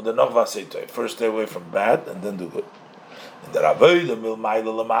 und dann noch was seht. First stay away from bad and then do good. In der Avodah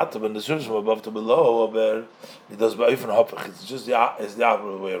milmaila lamata, when the service from above to below, aber it does by even hopach. It's just the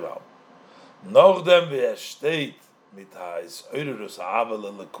other way around. Nachdem wie steht mit hais eurus ava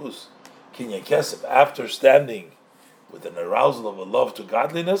lelekus kinyan kesef, after standing with an arousal of a love to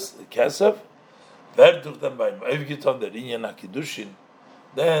godliness, the kesef, wird durch them by evgiton der inyan hakiddushin,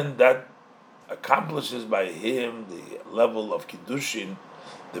 then that accomplishes by him the level of kiddushin,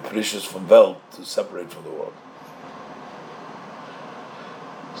 the precious from Welt to separate from the world.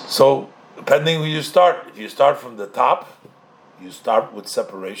 So, depending where you start, if you start from the top, you start with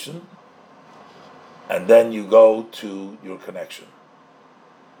separation, and then you go to your connection.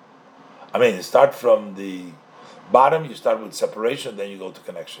 You start from the bottom, you start with separation, then you go to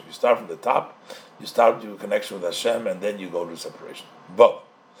connection. You start from the top, you start your connection with Hashem, and then you go to separation. But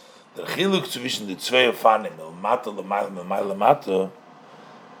the chiluk zwischen the zwei Ofanim,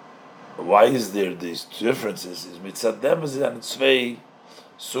 why is there these differences? Is mitzadem is an zwei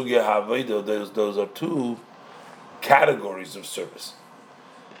sugya ha'avodah. Those are two categories of service.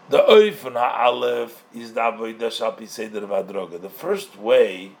 The oifen ha'alef is the avodah shalpi seder v'adroga. The first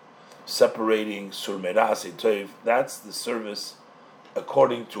way, separating sur merasi toiv, that's the service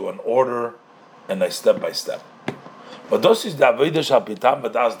according to an order and a step by step. But this is the avodah shalpi tam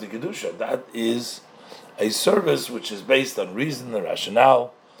v'das the kedusha. That is a service which is based on reason and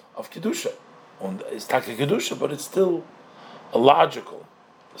rationale of kedusha. And it's taka kedusha, but it's still a logical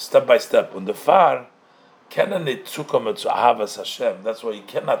step by step. And the far cannot nitzukom to ahavas Hashem. That's why you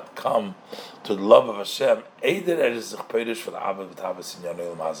cannot come to the love of Hashem.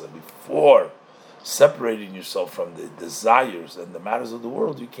 Before separating yourself from the desires and the matters of the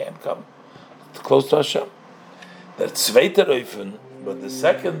world, you can't come close to Hashem. That's zweiter oifen, but the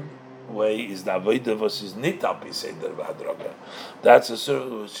second way is the avodah was is nit al pi seder v'hadroga. That's a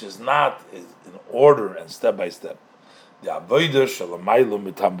service which is not in order and step by step. The avodah shalamaylu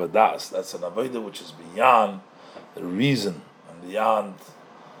mitam badas. That's an avodah which is beyond the reason and beyond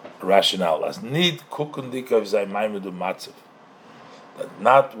rationale. As need kukundikav zaymaimedu matzav. That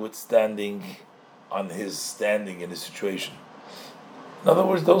notwithstanding on his standing in his situation. In other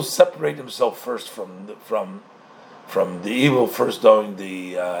words, don't separate himself first from the evil, first doing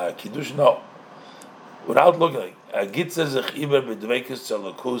the kiddush. No, without looking like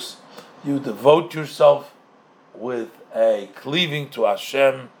you devote yourself with a cleaving to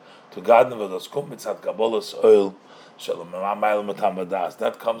Hashem, to God.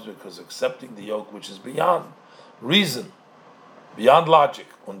 That comes because accepting the yoke which is beyond reason, beyond logic.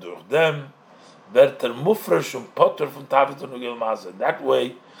 That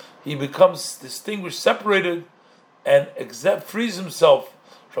way, he becomes distinguished, separated, and frees himself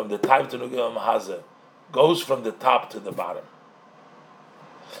from the type to Nugel Mahaza, goes from the top to the bottom.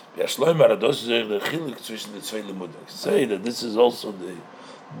 Say that this is also the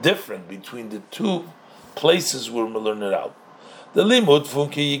difference between the two places where we learn it out. The limud from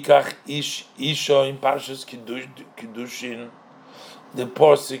Kiyikach Isha in Parshas Kiddushin, the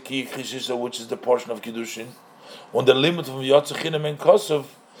Porsche Kiyikhishisha, which is the portion of Kiddushin, and the limud from Yotzachinem and Kosov,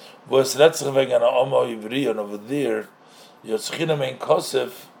 was Retzach wegen Oma Ivri, and over there, Yotzachinem and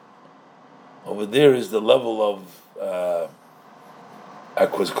Kosov, over there is the level of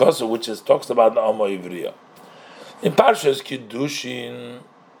Akwas Kosov, which talks about the Oma Ivriya. In Parshas Kiddushin,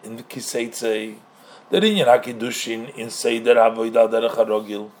 in the Teitzei, the Rinyan HaKiddushin in Seder Avodah Derech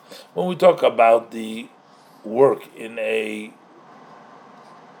HaRogil, when we talk about the work in a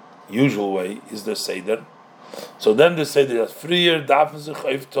usual way, is the Seder. So then the Seder is freer, darf sich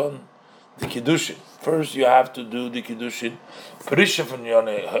öfton, the Kiddushin. First you have to do the Kiddushin, Prisha von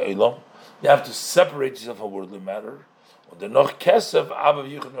Yonei Ha'elam. You have to separate yourself from worldly matter. And then noch Kesef, Avav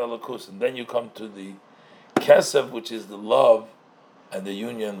Yichud Melakus. And then you come to the Kesef, which is the love and the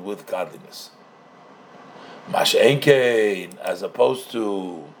union with godliness. Mash Enkein, as opposed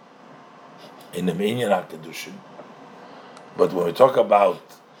to in the Minyan HaKiddushin. But when we talk about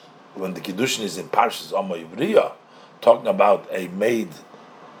when the Kiddushin is in Parshas Amma Ivriya, talking about a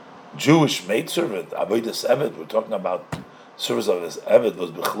Jewish maidservant, Avodas Eved, we're talking about service of this Eved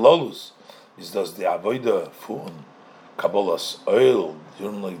was Bechlolus, is thus the Avodah Fun, Kabbalas oil,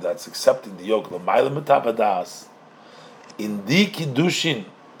 like that's accepting the yoke, in the Kiddushin,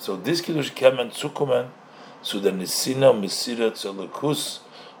 so this Kiddushin came and Tzukumen, so the Nisina Misira Tzelekus,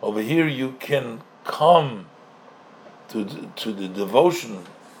 over here you can come to the devotion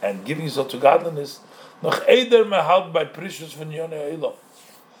and giving yourself to godliness, noch eider mehalt by precious von Yonei Eilo.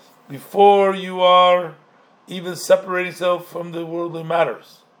 Before you are even separating yourself from the worldly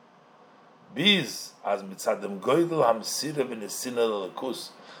matters. Biz, as mitzadem goydel hamsira v'nesina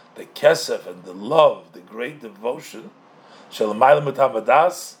l'lekus, the kesef and the love, the great devotion, shel ma'il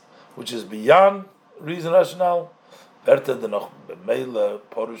mitavadas, which is beyond reason rationale, verta denoch b'meila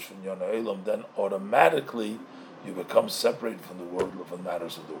porush von Yonei Eilo, then automatically you become separated from the world of the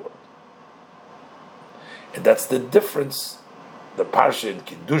matters of the world. And that's the difference. The Parsha in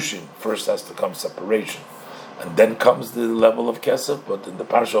Kiddushin first has to come separation, and then comes the level of Kesef, but in the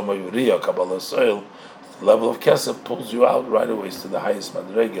Parsha of Mayuriya, Kabbalah Soil, level of kesef pulls you out right away to the highest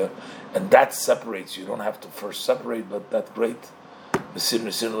madrega, and that separates you. You don't have to first separate, but that great mesir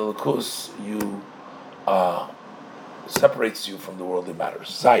l'kus you separates you from the worldly matters.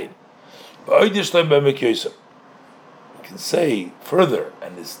 Zayin. You can say further,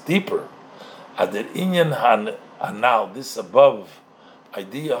 and it's deeper. Ader inyan hanal, this above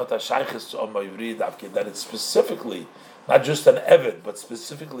idea that it's specifically not just an eved, but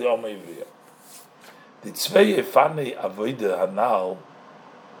specifically Oma Ivriya. The Tzvei Efane Avoide Hanal,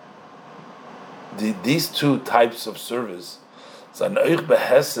 these two types of service, sind euch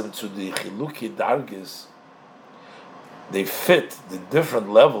behesem to the Chiluki Dargis, they fit the different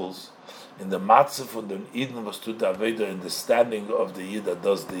levels in the matzah von den Eden was to the Avoide, in the standing of the Yid that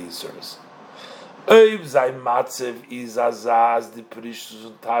does the service. If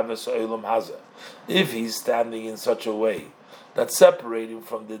he's standing in such a way that separating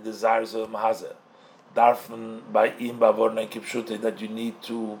from the desires of Mahaza, that you need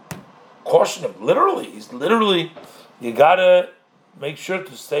to caution him. Literally, you gotta make sure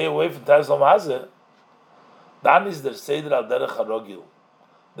to stay away from Taz Mahaza. Then is the Seder al Derech HaRogil.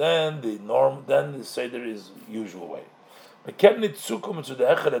 Then the Seder is usual way. You can't reach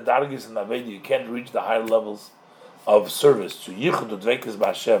the higher levels of service to yichud udvekes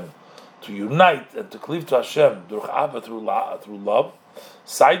b'Hashem, to unite and to cleave to Hashem through love.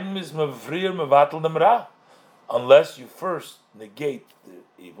 Unless you first negate the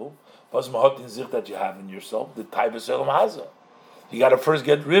evil, that you have in yourself, the taibas elam haza. You got to first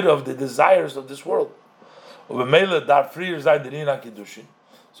get rid of the desires of this world. So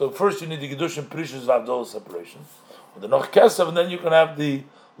first you need the kedushin, precious v'avdol separation. The noch kesef, and then you can have the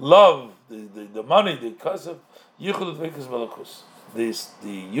love, the money, the kesef, yichud v'ekes v'lakus, the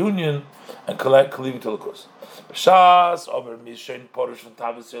union and cleaving to lakus.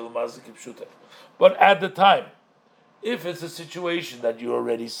 But at the time, if it's a situation that you're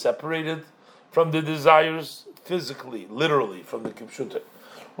already separated from the desires physically, literally from the kipshute,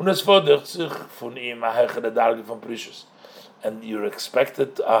 and you're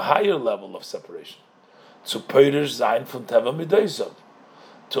expected a higher level of separation. To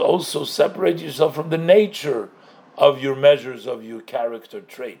also separate yourself from the nature of your measures of your character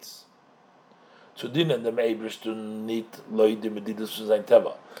traits. To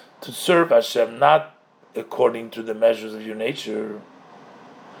serve Hashem not according to the measures of your nature.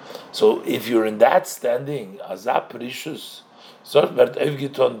 So if you're in that standing,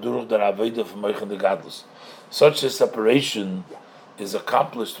 such a separation is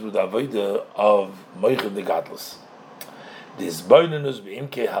accomplished through the avodah of moichin the gadlus. This boinenus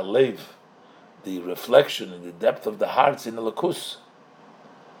beimke halev, the reflection in the depth of the hearts in the lakus.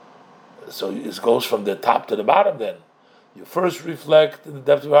 So it goes from the top to the bottom. Then you first reflect in the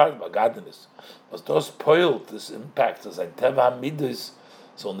depth of your heart about godliness. But those poiled, this impact as ein teva hamidus.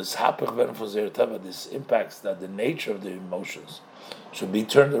 So in this hapach werden von zer teva, this impacts that the nature of the emotions should be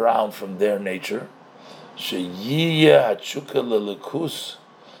turned around from their nature. So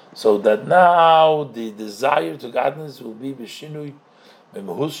that now the desire to godliness will be b'shinui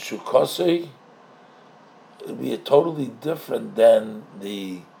memhus shukosei. It will be totally different than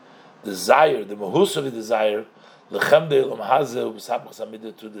the desire, the mahus of the desire, lechem de'elam hazeh u'b'sapach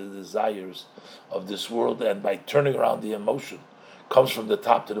samida, to the desires of this world, and by turning around the emotion comes from the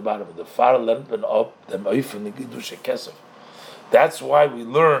top to the bottom. The far lempen up the ma'ifim the kedusha kesef. That's why we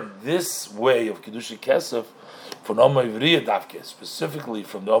learn this way of Kedusha Kesef from Oma Ivriya Davke, specifically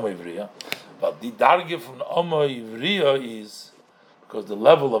from the Oma Ivriya. But the Darge from Oma Ivriya is, because the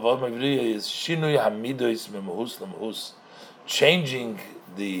level of Oma Ivriya is Shinui Hamidois Memahus Lemahus, changing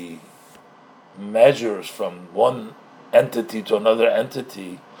the measures from one entity to another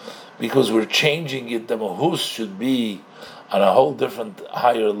entity, because we're changing it. The Mahus should be on a whole different,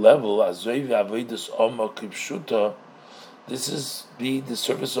 higher level. Azoivi Avedis Oma Kipshuta. This is the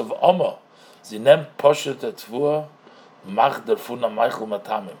service of Oma. Zinem poshet tetvua, mach der funa meichel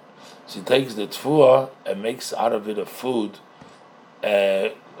matamim. She takes the tefua and makes out of it a food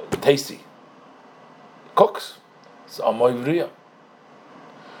tasty. Cooks. It's Oma Ivriya.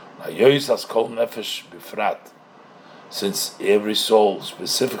 Yois has kol nefesh bifrat. Since every soul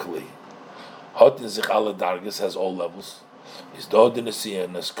specifically, hot in sich alle darges, has all levels. Is dodinesi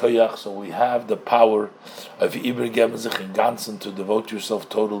and as koyach, so we have the power of ibergem sich in ganzen, to devote yourself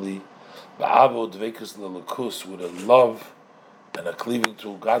totally, ba'avo dvekus lelakus, with a love and a cleaving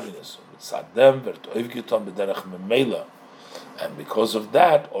to godliness. And because of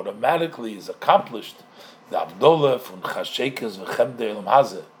that, automatically is accomplished the Abdullah from Chashekes v'chemde elam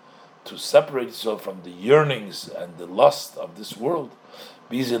hazeh, to separate yourself from the yearnings and the lust of this world.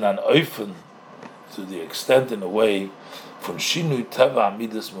 Bizin an oifen to the extent, in a way, from shinui teva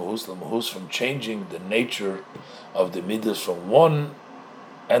midas mahus lamahus, from changing the nature of the midas from one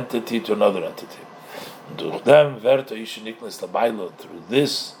entity to another entity. Through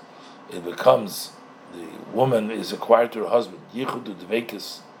this, it becomes, the woman is acquired to her husband. Yichud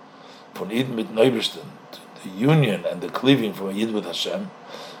dveikis von Id mit Neubersten, the union and the cleaving from a Yid with Hashem,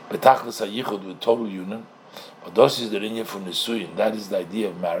 betachlis hayichud, with total union. But this is the lineage from Nisuyin. That is the idea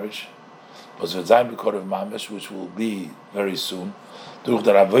of marriage. Was v'zayin b'kor of mamish, which will be very soon. Through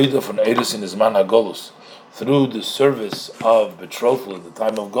the avodah von Eres in Zman HaGolus, through the service of betrothal at the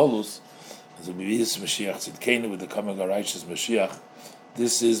time of Golus, as a Bevias Mashiach Tzidkenu, with the coming of righteous Mashiach.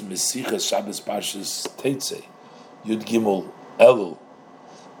 This is Mesichas Shabbos Parshas Teitzei, Yud Gimel Elul,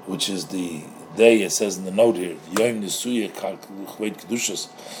 which is the day, it says in the note here, Yom Nisuye Chveit Kedushas,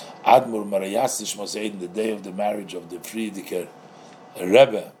 Admur Marayasish Moseid, the day of the marriage of the Frierdiker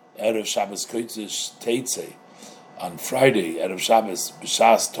Rebbe, Erev Shabbos Kodesh Teitzei, on Friday, Erev Shabbos,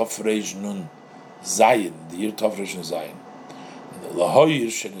 B'Shas Tofrej Nun Zayin, the year Tofrej Nun Zayin. Lahoyir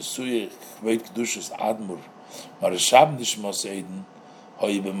Shenisuye Chveit Kedushas Admur Marashab Nishmos Eiden,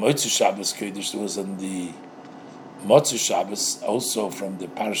 Hoye B'Motzi Shabbos Kodesh, was on the Motzi Shabbos, also from the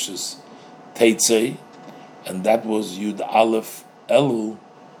Parshas Teitzei, and that was Yud Aleph Elul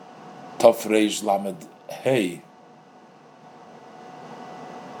Tofrej Lamed Hey.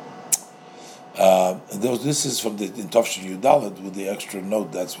 This is from the in Tofshin Yud Aleph with the extra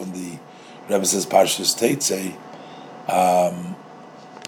note. That's when the Rebbe says Parshas Teitzei.